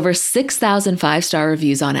 and has over 6,000 5-star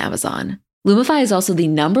reviews on Amazon. Lumify is also the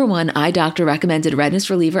 #1 eye doctor recommended redness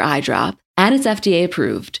reliever eye drop, and it's FDA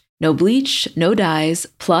approved. No bleach, no dyes,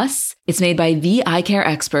 plus it's made by the eye care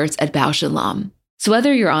experts at Bausch & Lomb. So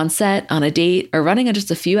whether you're on set, on a date, or running on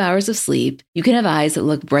just a few hours of sleep, you can have eyes that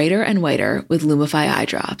look brighter and whiter with Lumify eye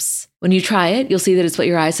drops. When you try it, you'll see that it's what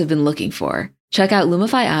your eyes have been looking for. Check out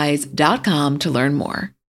lumifyeyes.com to learn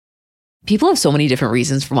more. People have so many different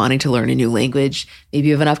reasons for wanting to learn a new language. Maybe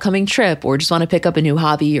you have an upcoming trip, or just want to pick up a new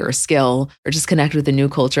hobby or a skill, or just connect with a new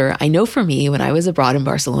culture. I know for me, when I was abroad in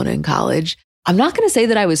Barcelona in college, I'm not going to say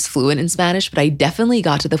that I was fluent in Spanish, but I definitely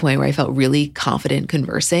got to the point where I felt really confident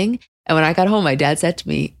conversing. And when I got home, my dad said to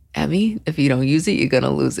me, Emmy, if you don't use it, you're going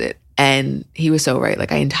to lose it. And he was so right.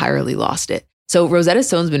 Like I entirely lost it. So Rosetta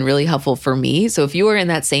Stone's been really helpful for me. So if you are in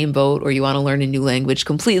that same boat, or you want to learn a new language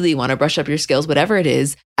completely, want to brush up your skills, whatever it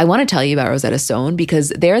is, I want to tell you about Rosetta Stone,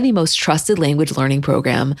 because they're the most trusted language learning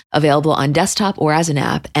program available on desktop or as an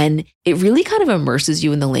app. And it really kind of immerses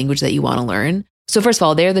you in the language that you want to learn. So first of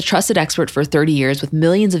all, they're the trusted expert for 30 years with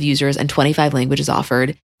millions of users and 25 languages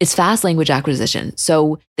offered. It's fast language acquisition.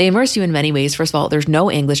 So they immerse you in many ways. First of all, there's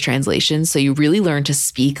no English translation. So you really learn to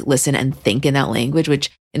speak, listen, and think in that language, which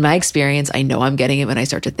in my experience, I know I'm getting it when I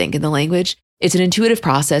start to think in the language. It's an intuitive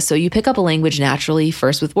process. So you pick up a language naturally,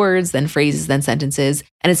 first with words, then phrases, then sentences,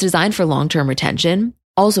 and it's designed for long-term retention.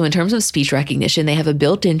 Also, in terms of speech recognition, they have a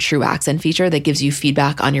built-in true accent feature that gives you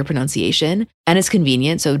feedback on your pronunciation, and it's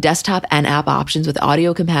convenient. So desktop and app options with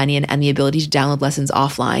audio companion and the ability to download lessons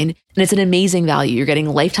offline. And it's an amazing value. You're getting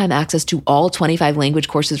lifetime access to all 25 language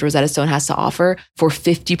courses Rosetta Stone has to offer for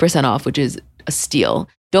 50% off, which is a steal.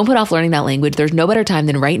 Don't put off learning that language. There's no better time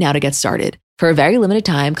than right now to get started. For a very limited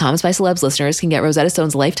time, Comments by Celebs listeners can get Rosetta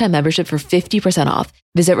Stone's lifetime membership for 50% off.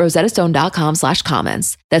 Visit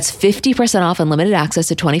rosettastone.com/comments. That's 50% off unlimited access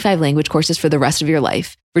to 25 language courses for the rest of your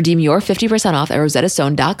life. Redeem your 50% off at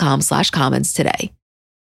rosettastone.com/comments today.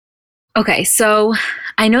 Okay, so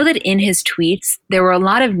I know that in his tweets, there were a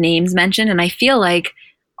lot of names mentioned, and I feel like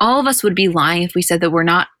all of us would be lying if we said that we're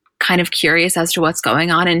not kind of curious as to what's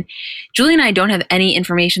going on. And Julie and I don't have any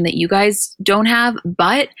information that you guys don't have,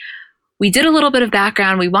 but we did a little bit of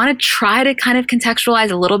background. We want to try to kind of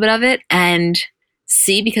contextualize a little bit of it and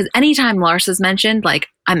see, because anytime Larsa's mentioned, like,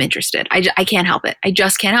 I'm interested. I can't help it. I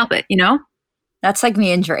just can't help it, you know? That's like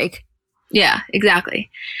me and Drake. Yeah,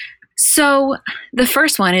 exactly. So the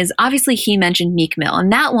first one is obviously he mentioned Meek Mill,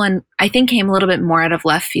 and that one I think came a little bit more out of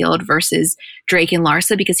left field versus Drake and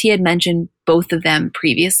Larsa, because he had mentioned both of them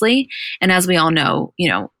previously. And as we all know, you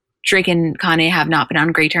know, Drake and Kanye have not been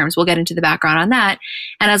on great terms. We'll get into the background on that.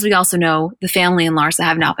 And as we also know, the family and Larsa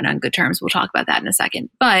have not been on good terms. We'll talk about that in a second.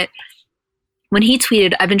 But when he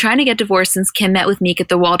tweeted, I've been trying to get divorced since Kim met with Meek at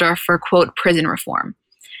the Waldorf for, quote, prison reform.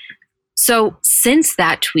 So since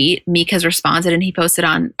that tweet, Meek has responded and he posted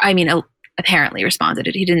on, apparently responded.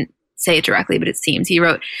 He didn't say it directly, but it seems. He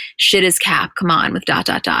wrote, shit is cap, come on, with ...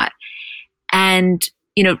 And,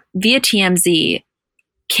 via TMZ,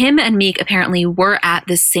 Kim and Meek apparently were at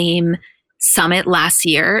the same summit last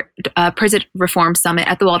year, prison reform summit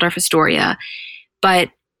at the Waldorf Astoria, but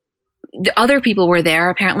the other people were there.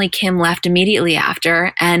 Apparently Kim left immediately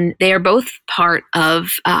after, and they are both part of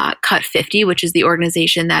Cut 50, which is the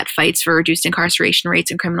organization that fights for reduced incarceration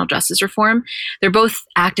rates and criminal justice reform. They're both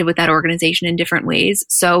active with that organization in different ways.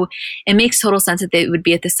 So it makes total sense that they would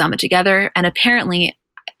be at the summit together. And apparently,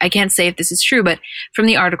 I can't say if this is true, but from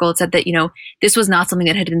the article, it said that, this was not something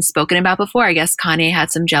that had been spoken about before. I guess Kanye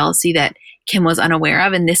had some jealousy that Kim was unaware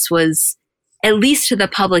of. And this was, at least to the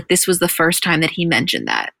public, this was the first time that he mentioned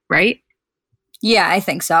that, right? Yeah, I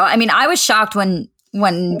think so. I mean, I was shocked when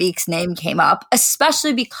Meek's name came up,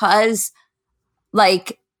 especially because,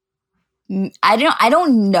 like, I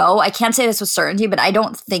don't know. I can't say this with certainty, but I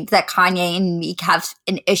don't think that Kanye and Meek have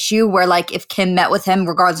an issue where, like, if Kim met with him,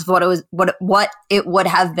 regardless of what it would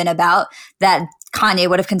have been about, that Kanye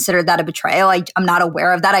would have considered that a betrayal. I'm not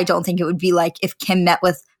aware of that. I don't think it would be like if Kim met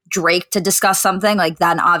with Drake to discuss something like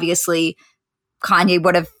that. And obviously, Kanye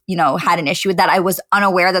would have, had an issue with that. I was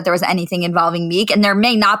unaware that there was anything involving Meek, and there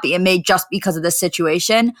may not be. It may just because of the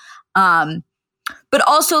situation. But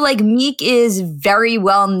also, like, Meek is very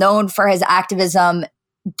well known for his activism,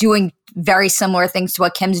 doing very similar things to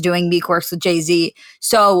what Kim's doing. Meek works with Jay-Z.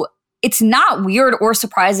 So it's not weird or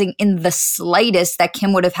surprising in the slightest that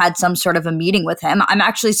Kim would have had some sort of a meeting with him. I'm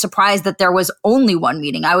actually surprised that there was only one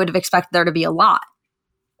meeting. I would have expected there to be a lot.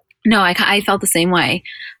 No, I felt the same way.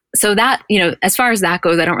 So that, as far as that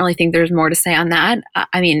goes, I don't really think there's more to say on that.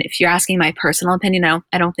 If you're asking my personal opinion,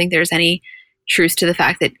 I don't think there's any truth to the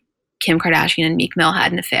fact that Kim Kardashian and Meek Mill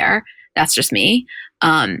had an affair. That's just me.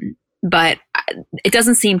 But it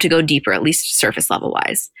doesn't seem to go deeper, at least surface level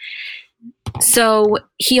wise. So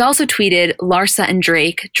he also tweeted Larsa and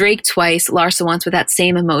Drake twice, Larsa once with that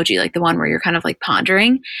same emoji, like the one where you're kind of like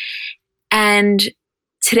pondering. And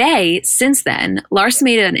today, since then, Larsa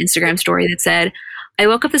made an Instagram story that said, I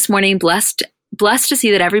woke up this morning blessed to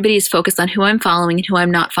see that everybody is focused on who I'm following and who I'm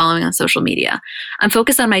not following on social media. I'm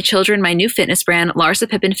focused on my children, my new fitness brand, Larsa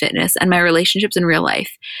Pippen Fitness, and my relationships in real life,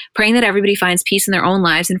 praying that everybody finds peace in their own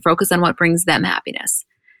lives and focus on what brings them happiness.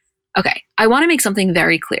 Okay, I want to make something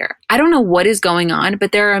very clear. I don't know what is going on,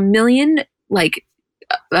 but there are a million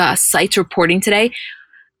sites reporting today.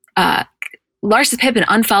 Larsa Pippen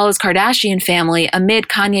unfollows Kardashian family amid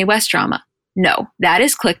Kanye West drama. No, that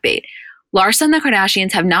is clickbait. Larsa and the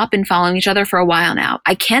Kardashians have not been following each other for a while now.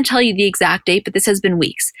 I can't tell you the exact date, but this has been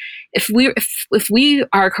weeks. If we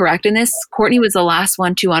are correct in this, Kourtney was the last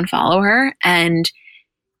one to unfollow her, and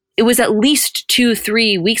it was at least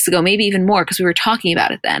 2-3 weeks ago, maybe even more, because we were talking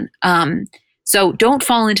about it then. So don't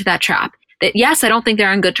fall into that trap. That yes, I don't think they're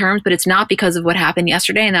on good terms, but it's not because of what happened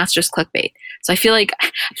yesterday, and that's just clickbait. So I feel like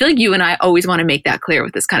you and I always want to make that clear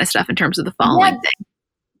with this kind of stuff in terms of the following thing.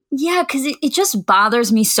 Yeah, because it just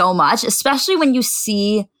bothers me so much, especially when you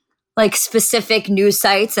see like specific news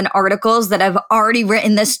sites and articles that have already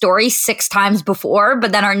written this story 6 times before,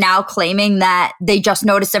 but then are now claiming that they just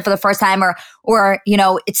noticed it for the first time or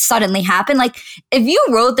it suddenly happened. Like, if you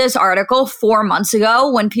wrote this article 4 months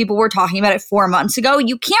ago when people were talking about it 4 months ago,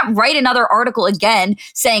 you can't write another article again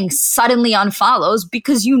saying suddenly unfollows,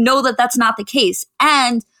 because you know that that's not the case.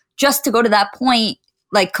 And just to go to that point,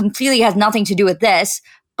 like, completely has nothing to do with this,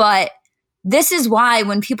 but this is why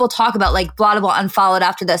when people talk about like blah, blah, blah, unfollowed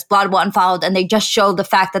after this, blah, blah, unfollowed, and they just show the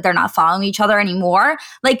fact that they're not following each other anymore,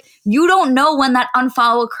 like, you don't know when that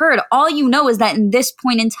unfollow occurred. All you know is that in this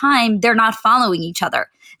point in time, they're not following each other.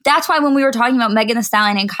 That's why when we were talking about Megan Thee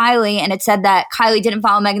Stallion and Kylie, and it said that Kylie didn't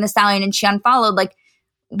follow Megan Thee Stallion and she unfollowed, like,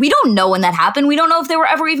 we don't know when that happened. We don't know if they were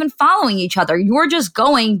ever even following each other. You're just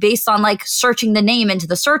going based on like searching the name into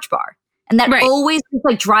the search bar. And that always just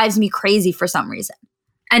like drives me crazy for some reason.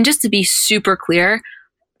 And just to be super clear,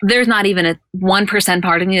 there's not even a 1%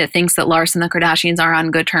 part of me that thinks that Larsa and the Kardashians are on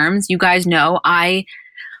good terms. You guys know and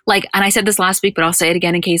I said this last week, but I'll say it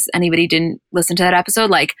again in case anybody didn't listen to that episode.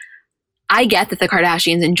 Like, I get that the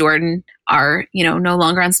Kardashians and Jordan are, no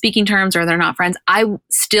longer on speaking terms or they're not friends. I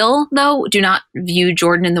still, though, do not view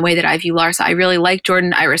Jordan in the way that I view Larsa. I really like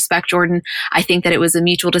Jordan. I respect Jordan. I think that it was a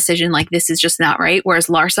mutual decision. Like, this is just not right. Whereas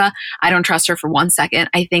Larsa, I don't trust her for 1 second.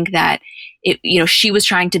 I think that she was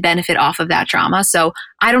trying to benefit off of that drama. So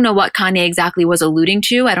I don't know what Kanye exactly was alluding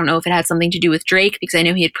to. I don't know if it had something to do with Drake, because I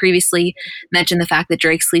know he had previously mentioned the fact that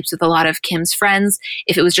Drake sleeps with a lot of Kim's friends.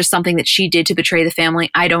 If it was just something that she did to betray the family,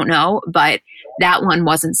 I don't know. But that one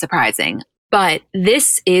wasn't surprising. But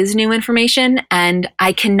this is new information, and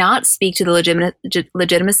I cannot speak to the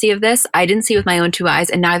legitimacy of this. I didn't see it with my own two eyes,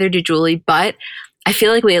 and neither did Julie, but I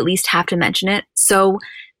feel like we at least have to mention it. So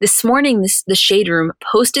this morning, the Shade Room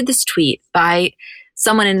posted this tweet by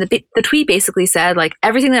someone, and the tweet basically said, like,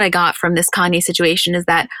 everything that I got from this Kanye situation is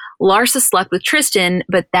that Larsa slept with Tristan,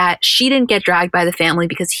 but that she didn't get dragged by the family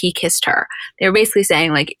because he kissed her. They were basically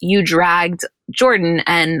saying, like, you dragged Jordan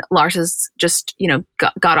and Larsa's just,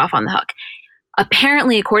 got off on the hook.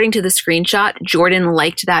 Apparently, according to the screenshot, Jordan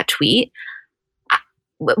liked that tweet.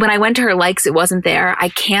 When I went to her likes, it wasn't there. I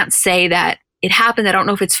can't say that it happened. I don't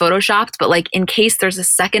know if it's photoshopped, but like, in case there's a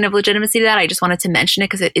second of legitimacy to that, I just wanted to mention it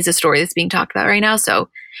because it is a story that's being talked about right now. So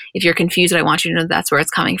if you're confused, I want you to know that's where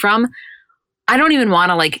it's coming from. I don't even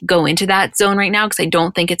want to like go into that zone right now because I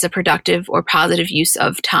don't think it's a productive or positive use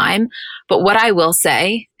of time. But what I will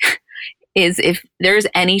say is, if there's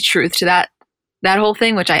any truth to that whole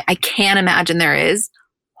thing, which I can't imagine there is,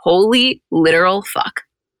 holy literal fuck.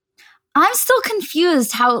 I'm still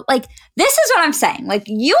confused how, like, this is what I'm saying. Like,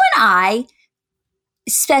 you and I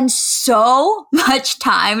spend so much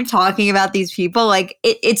time talking about these people. Like,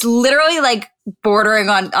 it's literally like bordering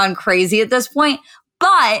on crazy at this point.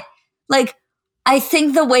 But like, I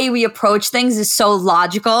think the way we approach things is so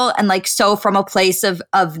logical and like so from a place of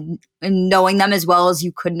knowing them as well as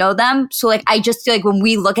you could know them. So like, I just feel like when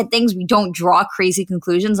we look at things, we don't draw crazy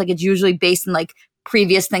conclusions. Like, it's usually based on like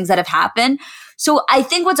previous things that have happened. So I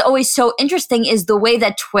think what's always so interesting is the way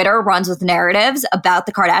that Twitter runs with narratives about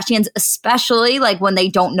the Kardashians, especially like when they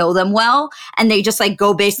don't know them well and they just like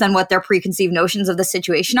go based on what their preconceived notions of the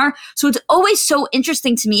situation are. So it's always so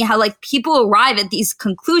interesting to me how like people arrive at these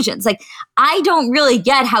conclusions. Like, I don't really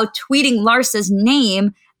get how tweeting Larsa's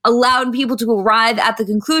name allowed people to arrive at the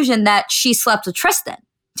conclusion that she slept with Tristan.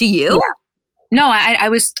 Do you? Yeah. No, I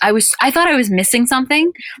thought I was missing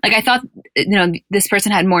something. Like, I thought, this person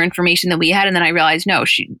had more information than we had. And then I realized, no,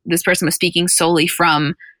 this person was speaking solely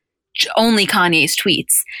from only Kanye's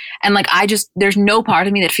tweets. And like, there's no part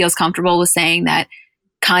of me that feels comfortable with saying that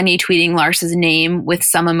Kanye tweeting Larsa's name with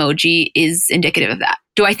some emoji is indicative of that.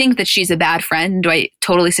 Do I think that she's a bad friend? Do I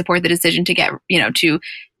totally support the decision to get, to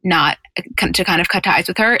kind of cut ties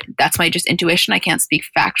with her? That's my just intuition. I can't speak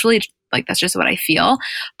factually. Like, that's just what I feel.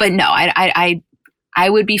 But no, I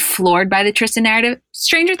would be floored by the Tristan narrative.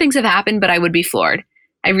 Stranger things have happened, but I would be floored.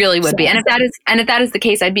 I really would be. And if that is the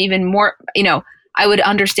case, I'd be even more, I would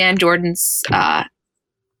understand Jordan's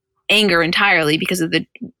anger entirely because of the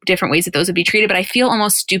different ways that those would be treated. But I feel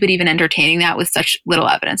almost stupid even entertaining that with such little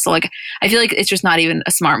evidence. So like, I feel like it's just not even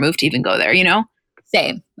a smart move to even go there,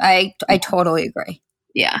 Same. I totally agree.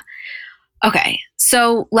 Yeah. Okay.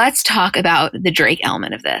 So let's talk about the Drake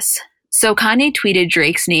element of this. So Kanye tweeted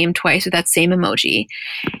Drake's name twice with that same emoji.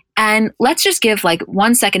 And let's just give like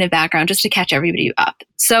 1 second of background just to catch everybody up.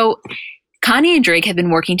 So Kanye and Drake have been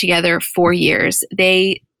working together for years.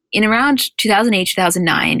 In around 2008,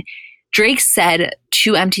 2009, Drake said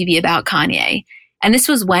to MTV about Kanye. And this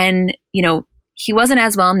was when, he wasn't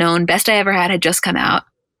as well known. Best I Ever Had just come out.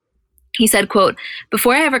 He said, quote,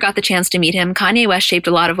 "Before I ever got the chance to meet him, Kanye West shaped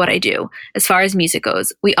a lot of what I do. As far as music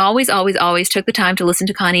goes, we always took the time to listen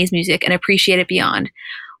to Kanye's music and appreciate it beyond.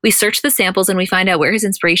 We search the samples and we find out where his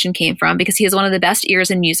inspiration came from because he has one of the best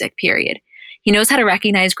ears in music, period. He knows how to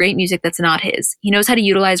recognize great music that's not his. He knows how to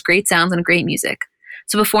utilize great sounds and great music.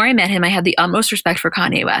 So before I met him, I had the utmost respect for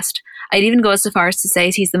Kanye West. I'd even go so far as to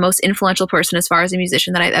say he's the most influential person as far as a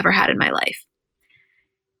musician that I've ever had in my life."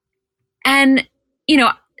 And,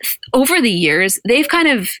 over the years, they've kind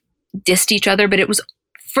of dissed each other, but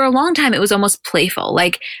for a long time, it was almost playful.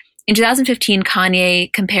 Like in 2015,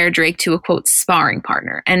 Kanye compared Drake to a quote sparring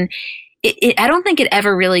partner. And I don't think it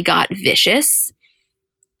ever really got vicious.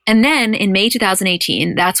 And then in May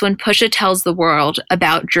 2018, that's when Pusha tells the world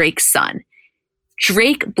about Drake's son.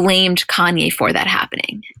 Drake blamed Kanye for that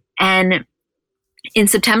happening. And in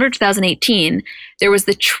September 2018, there was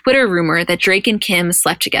the Twitter rumor that Drake and Kim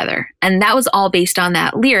slept together. And that was all based on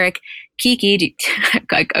that lyric, Kiki.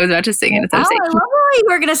 I was about to sing it. I love how you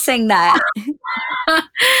were going to sing that.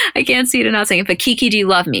 I can't see it and not saying it, but Kiki, do you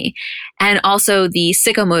love me? And also the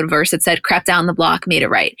sicko mode verse that said, crept down the block, made it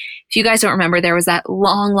right. If you guys don't remember, there was that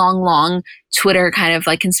long Twitter kind of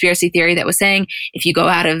like conspiracy theory that was saying, if you go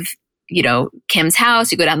out of, Kim's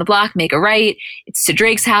house, you go down the block, make a right. It's to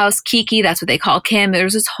Drake's house, Kiki, that's what they call Kim. There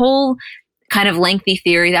was this whole kind of lengthy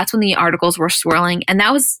theory. That's when the articles were swirling. And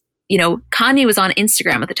that was, Kanye was on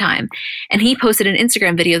Instagram at the time. And he posted an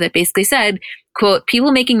Instagram video that basically said, quote,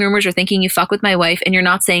 people making rumors are thinking you fuck with my wife and you're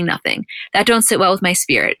not saying nothing. That don't sit well with my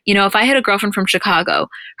spirit. If I had a girlfriend from Chicago,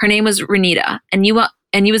 her name was Renita, and you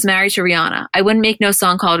was married to Rihanna, I wouldn't make no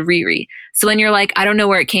song called Riri. So when you're like, I don't know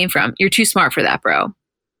where it came from, you're too smart for that, bro.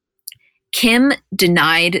 Kim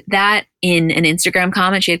denied that in an Instagram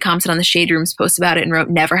comment. She had commented on the Shade Room's post about it and wrote,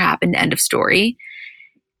 never happened, end of story.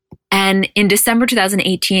 And in December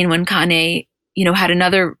 2018, when Kanye, had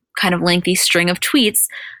another kind of lengthy string of tweets,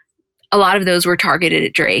 a lot of those were targeted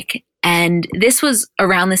at Drake. And this was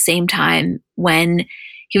around the same time when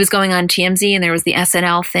he was going on TMZ and there was the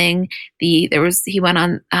SNL thing. He went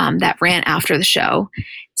on that rant after the show.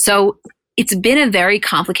 So it's been a very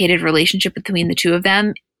complicated relationship between the two of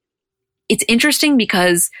them. It's interesting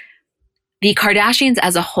because the Kardashians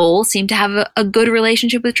as a whole seem to have a good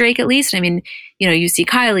relationship with Drake, at least. I mean, you see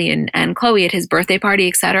Kylie and Khloe at his birthday party,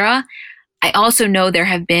 etc. I also know there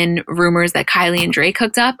have been rumors that Kylie and Drake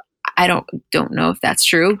hooked up. I don't know if that's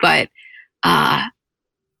true, but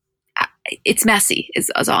it's messy is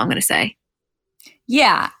all I'm going to say.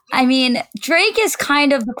 Yeah. I mean, Drake is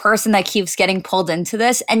kind of the person that keeps getting pulled into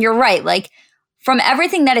this. And you're right. Like, from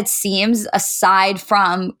everything that it seems, aside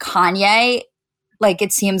from Kanye, like,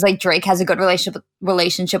 it seems like Drake has a good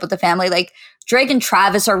relationship with the family. Like, Drake and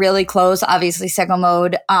Travis are really close, obviously sicko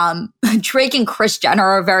mode. Drake and Kris Jenner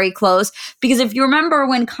are very close. Because if you remember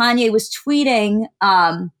when Kanye was tweeting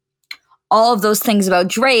all of those things about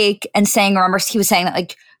Drake and saying, he was saying that,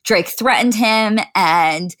 like, Drake threatened him,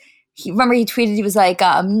 and he tweeted, he was like,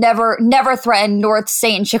 never threatened North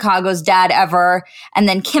Saint Chicago's dad ever. And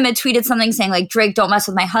then Kim had tweeted something saying, like, Drake, don't mess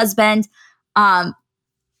with my husband.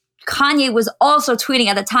 Kanye was also tweeting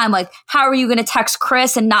at the time, like, how are you going to text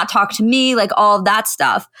Kris and not talk to me? Like, all of that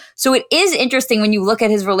stuff. So it is interesting when you look at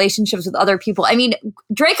his relationships with other people. I mean,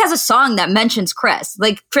 Drake has a song that mentions Kris.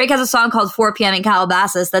 Like, Drake has a song called 4 p.m. in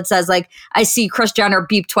Calabasas that says, like, I see Kris Jenner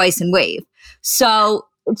beep twice and wave. So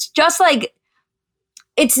it's just like,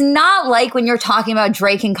 it's not like when you're talking about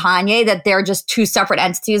Drake and Kanye that they're just two separate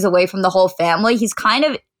entities away from the whole family. He's kind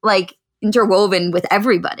of like interwoven with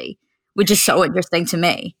everybody, which is so interesting to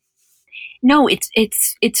me. No,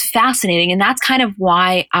 it's fascinating. And that's kind of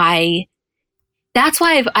why I've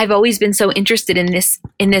always been so interested in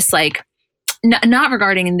this like, not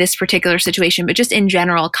regarding in this particular situation, but just in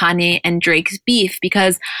general, Kanye and Drake's beef,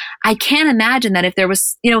 because I can't imagine that if there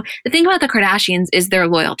was, the thing about the Kardashians is their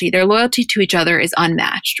loyalty to each other is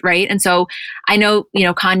unmatched, right? And so I know,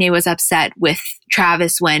 Kanye was upset with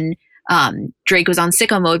Travis when Drake was on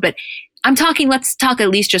sicko mode, but let's talk at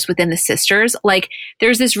least just within the sisters. Like,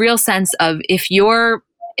 there's this real sense of if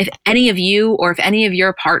any of you or if any of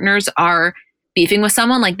your partners are beefing with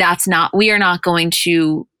someone, like, we are not going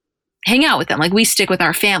to hang out with them. Like, we stick with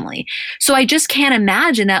our family. So I just can't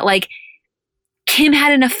imagine that, like, Kim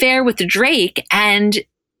had an affair with Drake and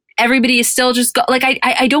everybody is still just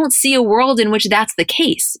I don't see a world in which that's the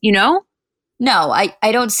case, No,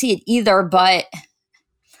 I don't see it either, but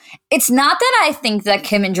it's not that I think that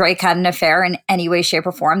Kim and Drake had an affair in any way, shape,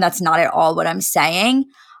 or form. That's not at all what I'm saying.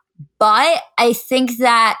 But I think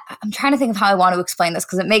that I'm trying to think of how I want to explain this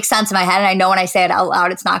because it makes sense in my head. And I know when I say it out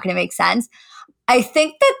loud, it's not going to make sense. I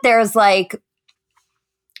think that there's like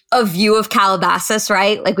a view of Calabasas,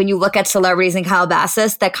 right? Like when you look at celebrities in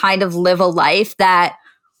Calabasas that kind of live a life that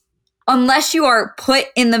unless you are put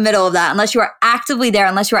in the middle of that, unless you are actively there,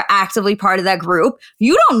 unless you are actively part of that group,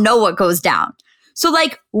 you don't know what goes down. So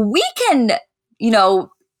like we can,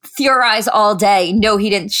 theorize all day. No, she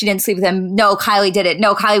didn't sleep with him. No, Kylie did it.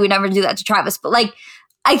 No, Kylie would never do that to Travis. But like,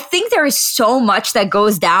 I think there is so much that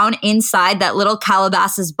goes down inside that little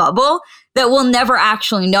Calabasas bubble that we'll never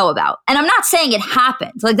actually know about. And I'm not saying it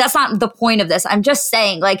happened. Like, that's not the point of this. I'm just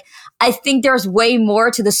saying, like, I think there's way more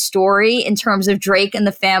to the story in terms of Drake and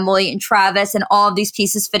the family and Travis and all of these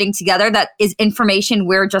pieces fitting together that is information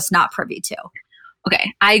we're just not privy to.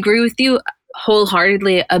 Okay. I agree with you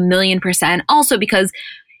wholeheartedly, 1,000,000%. Also because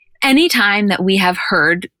anytime that we have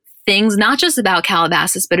heard things, not just about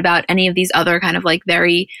Calabasas, but about any of these other kind of like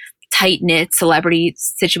very tight-knit celebrity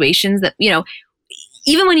situations that,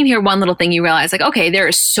 even when you hear one little thing, you realize like, okay, there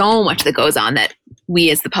is so much that goes on that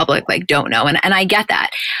we as the public like don't know. And I get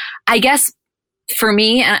that. I guess for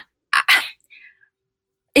me, and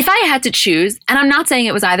if I had to choose, and I'm not saying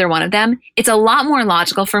it was either one of them, it's a lot more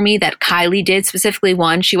logical for me that Kylie did, specifically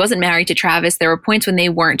one, she wasn't married to Travis. There were points when they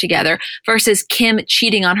weren't together, versus Kim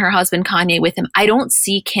cheating on her husband Kanye with him. I don't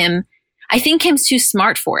see Kim. I think Kim's too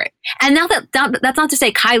smart for it. And now that's not to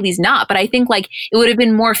say Kylie's not, but I think like it would have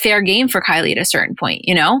been more fair game for Kylie at a certain point,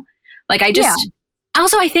 you know? Like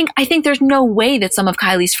also I think there's no way that some of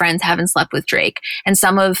Kylie's friends haven't slept with Drake, and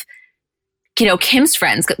some of, you know, Kim's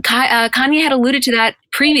friends. Kanye had alluded to that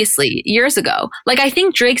previously, years ago. Like, I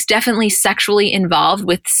think Drake's definitely sexually involved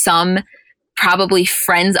with some probably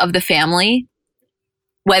friends of the family.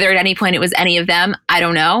 Whether at any point it was any of them, I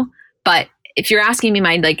don't know. But if you're asking me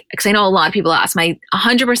because I know a lot of people ask, my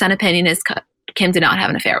 100% opinion is Kim did not have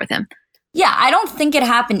an affair with him. Yeah, I don't think it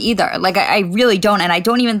happened either. Like, I really don't. And I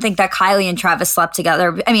don't even think that Kylie and Travis slept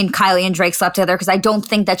together. I mean, Kylie and Drake slept together, because I don't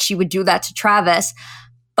think that she would do that to Travis.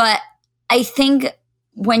 But I think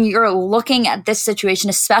when you're looking at this situation,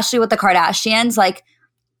 especially with the Kardashians, like,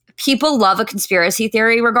 people love a conspiracy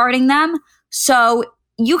theory regarding them. So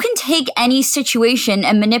you can take any situation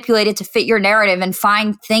and manipulate it to fit your narrative and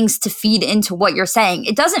find things to feed into what you're saying.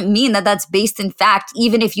 It doesn't mean that that's based in fact,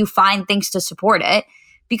 even if you find things to support it,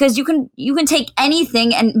 because you can take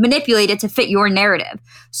anything and manipulate it to fit your narrative.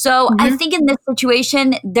 So I think in this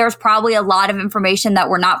situation, there's probably a lot of information that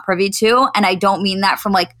we're not privy to. And I don't mean that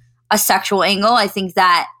from like a sexual angle. I think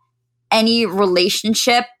that any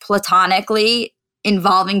relationship platonically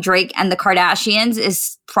involving Drake and the Kardashians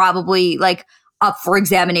is probably like up for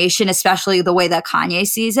examination, especially the way that Kanye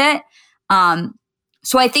sees it.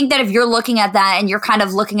 So I think that if you're looking at that and you're kind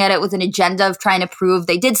of looking at it with an agenda of trying to prove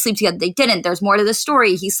they did sleep together, they didn't, there's more to the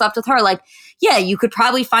story, he slept with her, like, yeah, you could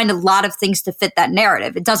probably find a lot of things to fit that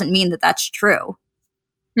narrative. It doesn't mean that that's true.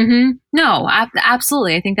 No,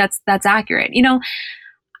 absolutely. I think that's accurate. You know,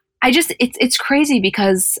 it's crazy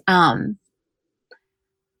because I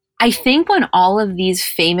think when all of these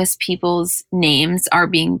famous people's names are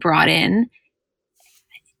being brought in,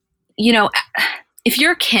 you know, if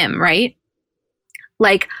you're Kim, right?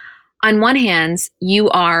 Like, on one hand, you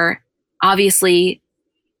are obviously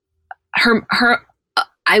her,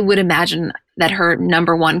 I would imagine that her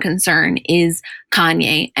number one concern is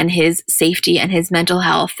Kanye and his safety and his mental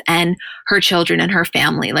health and her children and her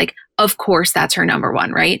family. Like, of course, that's her number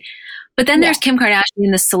one, right? But then there's Kim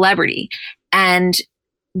Kardashian, the celebrity. And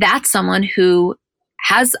that's someone who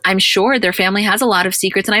has, I'm sure their family has a lot of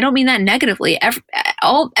secrets. And I don't mean that negatively.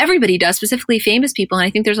 Everybody does, specifically famous people. And I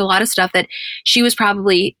think there's a lot of stuff that she was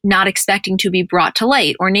probably not expecting to be brought to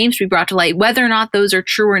light, or names to be brought to light, whether or not those are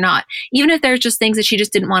true or not, even if there's just things that she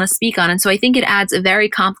just didn't want to speak on. And so I think it adds a very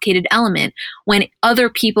complicated element when other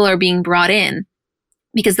people are being brought in,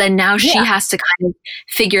 because then now she has to kind of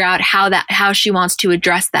figure out how she wants to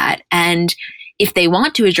address that. And if they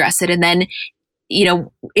want to address it, and then, you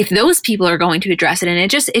know, if those people are going to address it, and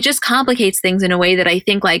it just complicates things in a way that I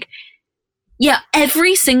think, like, yeah,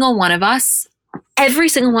 every single one of us,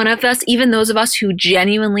 even those of us who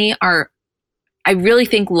genuinely are, I really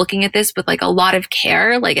think, looking at this with like a lot of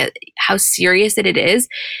care, like how serious it is,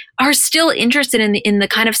 are still interested in the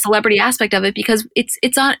kind of celebrity aspect of it, because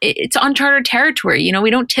it's uncharted territory. You know,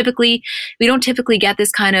 we don't typically get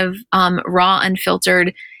this kind of raw,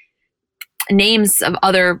 unfiltered names of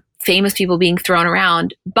other famous people being thrown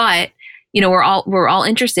around. But, you know, we're all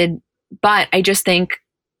interested. But I just think,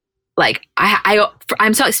 like,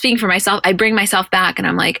 I'm speaking for myself. I bring myself back and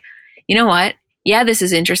I'm like, you know what? Yeah, this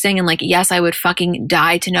is interesting. And like, yes, I would fucking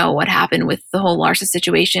die to know what happened with the whole Larsa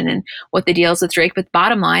situation and what the deal is with Drake. But the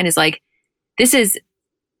bottom line is, like, this is,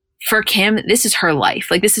 for Kim, this is her life.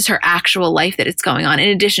 Like, this is her actual life that it's going on, in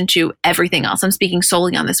addition to everything else. I'm speaking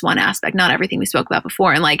solely on this one aspect, not everything we spoke about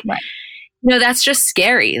before. And like, right. You know, that's just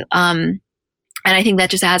scary. And I think that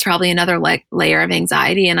just adds probably another layer of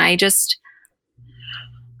anxiety. And I don't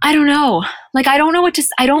know. Like, I don't know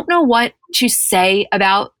what to say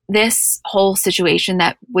about this whole situation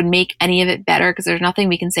that would make any of it better, because there's nothing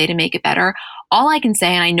we can say to make it better. All I can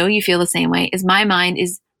say, and I know you feel the same way, is my mind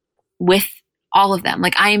is with all of them.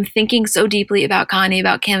 Like, I am thinking so deeply about Kanye,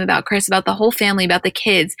 about Kim, about Chris, about the whole family, about the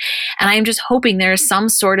kids. And I am just hoping there is some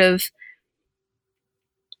sort of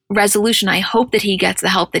resolution. I hope that he gets the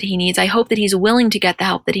help that he needs. I hope that he's willing to get the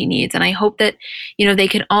help that he needs. And I hope that, you know, they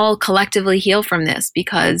can all collectively heal from this,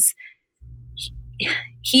 because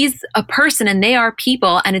he's a person and they are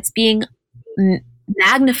people, and it's being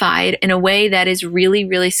magnified in a way that is really,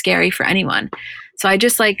 really scary for anyone. So I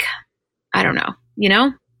just, like, I don't know, you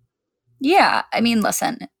know? Yeah. I mean,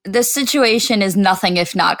 listen, this situation is nothing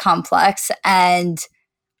if not complex. And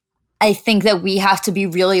I think that we have to be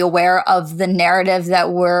really aware of the narrative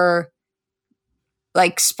that we're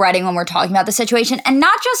like spreading when we're talking about the situation, and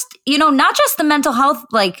not just the mental health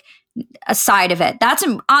like a side of it. That's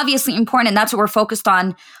obviously important, and that's what we're focused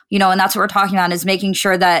on, and that's what we're talking about, is making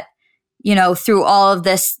sure that through all of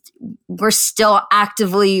this, we're still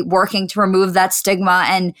actively working to remove that stigma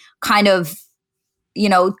and kind of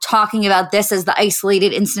talking about this as the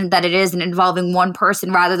isolated incident that it is and involving one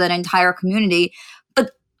person rather than an entire community.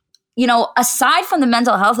 But aside from the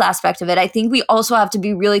mental health aspect of it, I think we also have to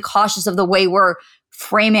be really cautious of the way we're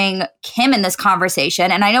framing Kim in this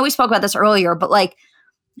conversation. And I know we spoke about this earlier, but like,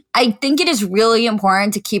 I think it is really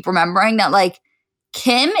important to keep remembering that like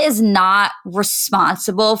Kim is not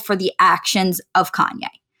responsible for the actions of Kanye.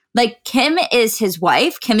 Like, Kim is his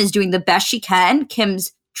wife. Kim is doing the best she can.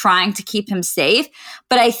 Kim's trying to keep him safe.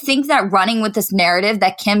 But I think that running with this narrative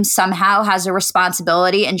that Kim somehow has a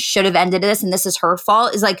responsibility and should have ended this and this is her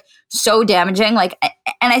fault is like so damaging. Like,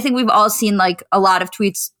 and I think we've all seen like a lot of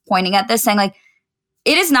tweets pointing at this saying like,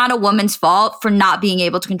 it is not a woman's fault for not being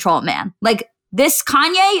able to control a man. Like, this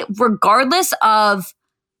Kanye, regardless of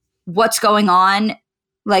what's going on,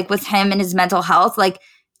 like with him and his mental health, like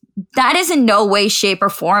that is in no way, shape, or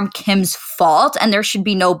form Kim's fault, and there should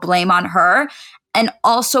be no blame on her. And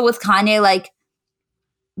also with Kanye, like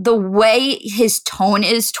the way his tone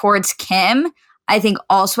is towards Kim, I think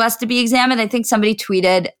also has to be examined. I think somebody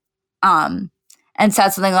tweeted and said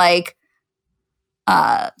something like,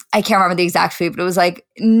 I can't remember the exact tweet, but it was like,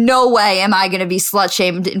 no way am I going to be slut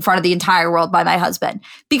shamed in front of the entire world by my husband.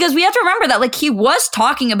 Because we have to remember that like he was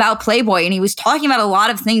talking about Playboy and he was talking about a lot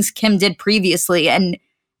of things Kim did previously. And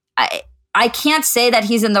I can't say that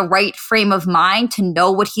he's in the right frame of mind to know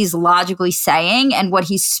what he's logically saying and what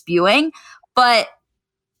he's spewing, but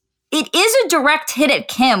it is a direct hit at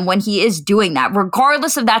Kim when he is doing that,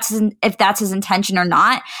 regardless of if that's his intention or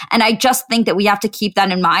not. And I just think that we have to keep that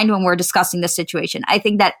in mind when we're discussing this situation. I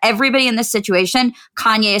think that everybody in this situation,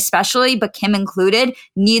 Kanye especially, but Kim included,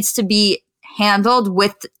 needs to be handled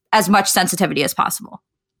with as much sensitivity as possible.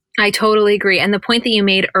 I totally agree. And the point that you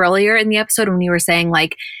made earlier in the episode when you were saying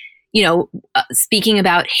like, speaking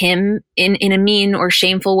about him in a mean or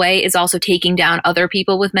shameful way is also taking down other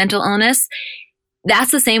people with mental illness.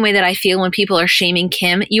 That's the same way that I feel when people are shaming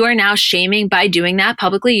Kim. You are now shaming, by doing that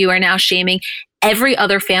publicly, you are now shaming every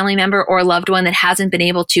other family member or loved one that hasn't been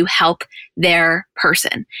able to help their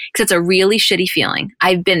person. Because it's a really shitty feeling.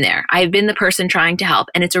 I've been there. I've been the person trying to help.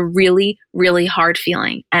 And it's a really, really hard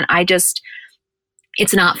feeling. And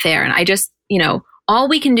it's not fair. And I just, all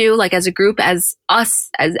we can do, like as a group, as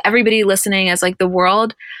us, as everybody listening, as like the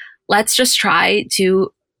world, let's just try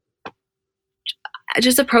to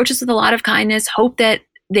just approach this with a lot of kindness, hope that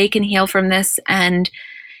they can heal from this. And,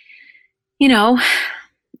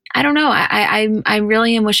 I don't know. I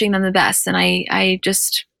really am wishing them the best. And I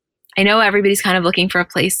know everybody's kind of looking for a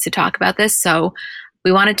place to talk about this. So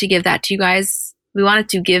we wanted to give that to you guys.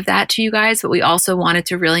 But we also wanted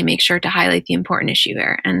to really make sure to highlight the important issue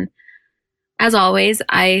here. And as always,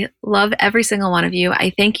 I love every single one of you.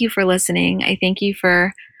 I thank you for listening. I thank you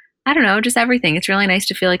for, just everything. It's really nice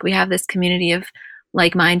to feel like we have this community of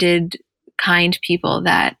like-minded, kind people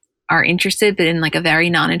that are interested, but in like a very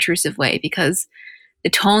non-intrusive way, because the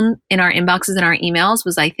tone in our inboxes and our emails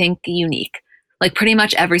was, I think, unique. Like pretty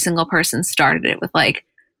much every single person started it with like,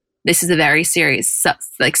 this is a very serious,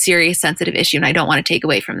 sensitive issue, and I don't want to take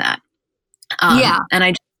away from that.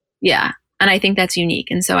 And I think that's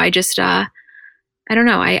unique. And so I just, I don't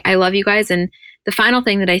know. I love you guys. And the final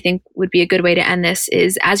thing that I think would be a good way to end this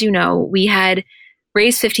is, as you know, we had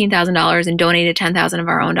raised $15,000 and donated $10,000 of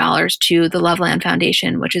our own dollars to the Loveland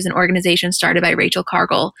Foundation, which is an organization started by Rachel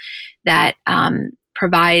Cargill that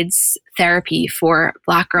provides therapy for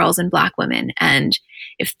Black girls and Black women. And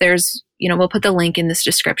if there's, we'll put the link in this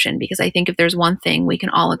description, because I think if there's one thing we can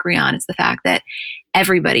all agree on, it's the fact that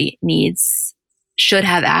everybody should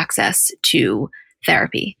have access to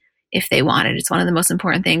therapy if they want it. It's one of the most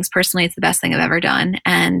important things. Personally, it's the best thing I've ever done.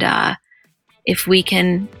 And if we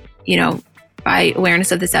can, by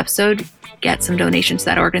awareness of this episode, get some donations to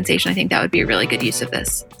that organization, I think that would be a really good use of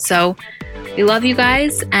this. So we love you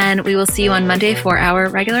guys, and we will see you on Monday for our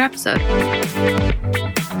regular episode.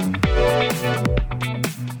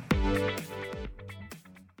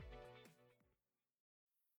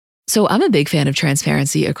 So I'm a big fan of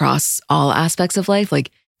transparency across all aspects of life.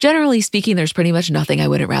 Like, generally speaking, there's pretty much nothing I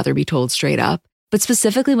wouldn't rather be told straight up. But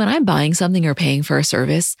specifically when I'm buying something or paying for a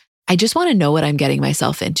service, I just want to know what I'm getting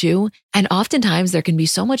myself into. And oftentimes there can be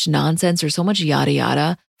so much nonsense or so much yada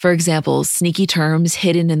yada. For example, sneaky terms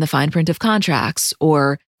hidden in the fine print of contracts,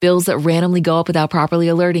 or bills that randomly go up without properly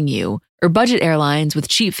alerting you, or budget airlines with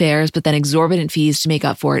cheap fares but then exorbitant fees to make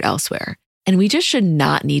up for it elsewhere. And we just should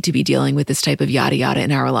not need to be dealing with this type of yada yada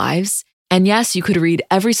in our lives. And yes, you could read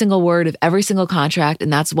every single word of every single contract,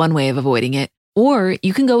 and that's one way of avoiding it. Or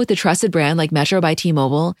you can go with a trusted brand like Metro by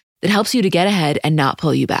T-Mobile that helps you to get ahead and not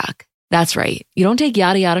pull you back. That's right. You don't take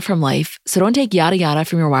yada yada from life, so don't take yada yada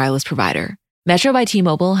from your wireless provider. Metro by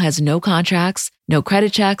T-Mobile has no contracts, no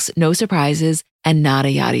credit checks, no surprises, and nada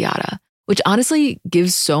yada yada, which honestly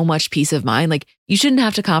gives so much peace of mind. Like, you shouldn't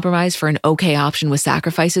have to compromise for an okay option with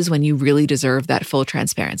sacrifices when you really deserve that full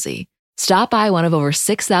transparency. Stop by one of over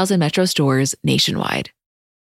 6,000 Metro stores nationwide.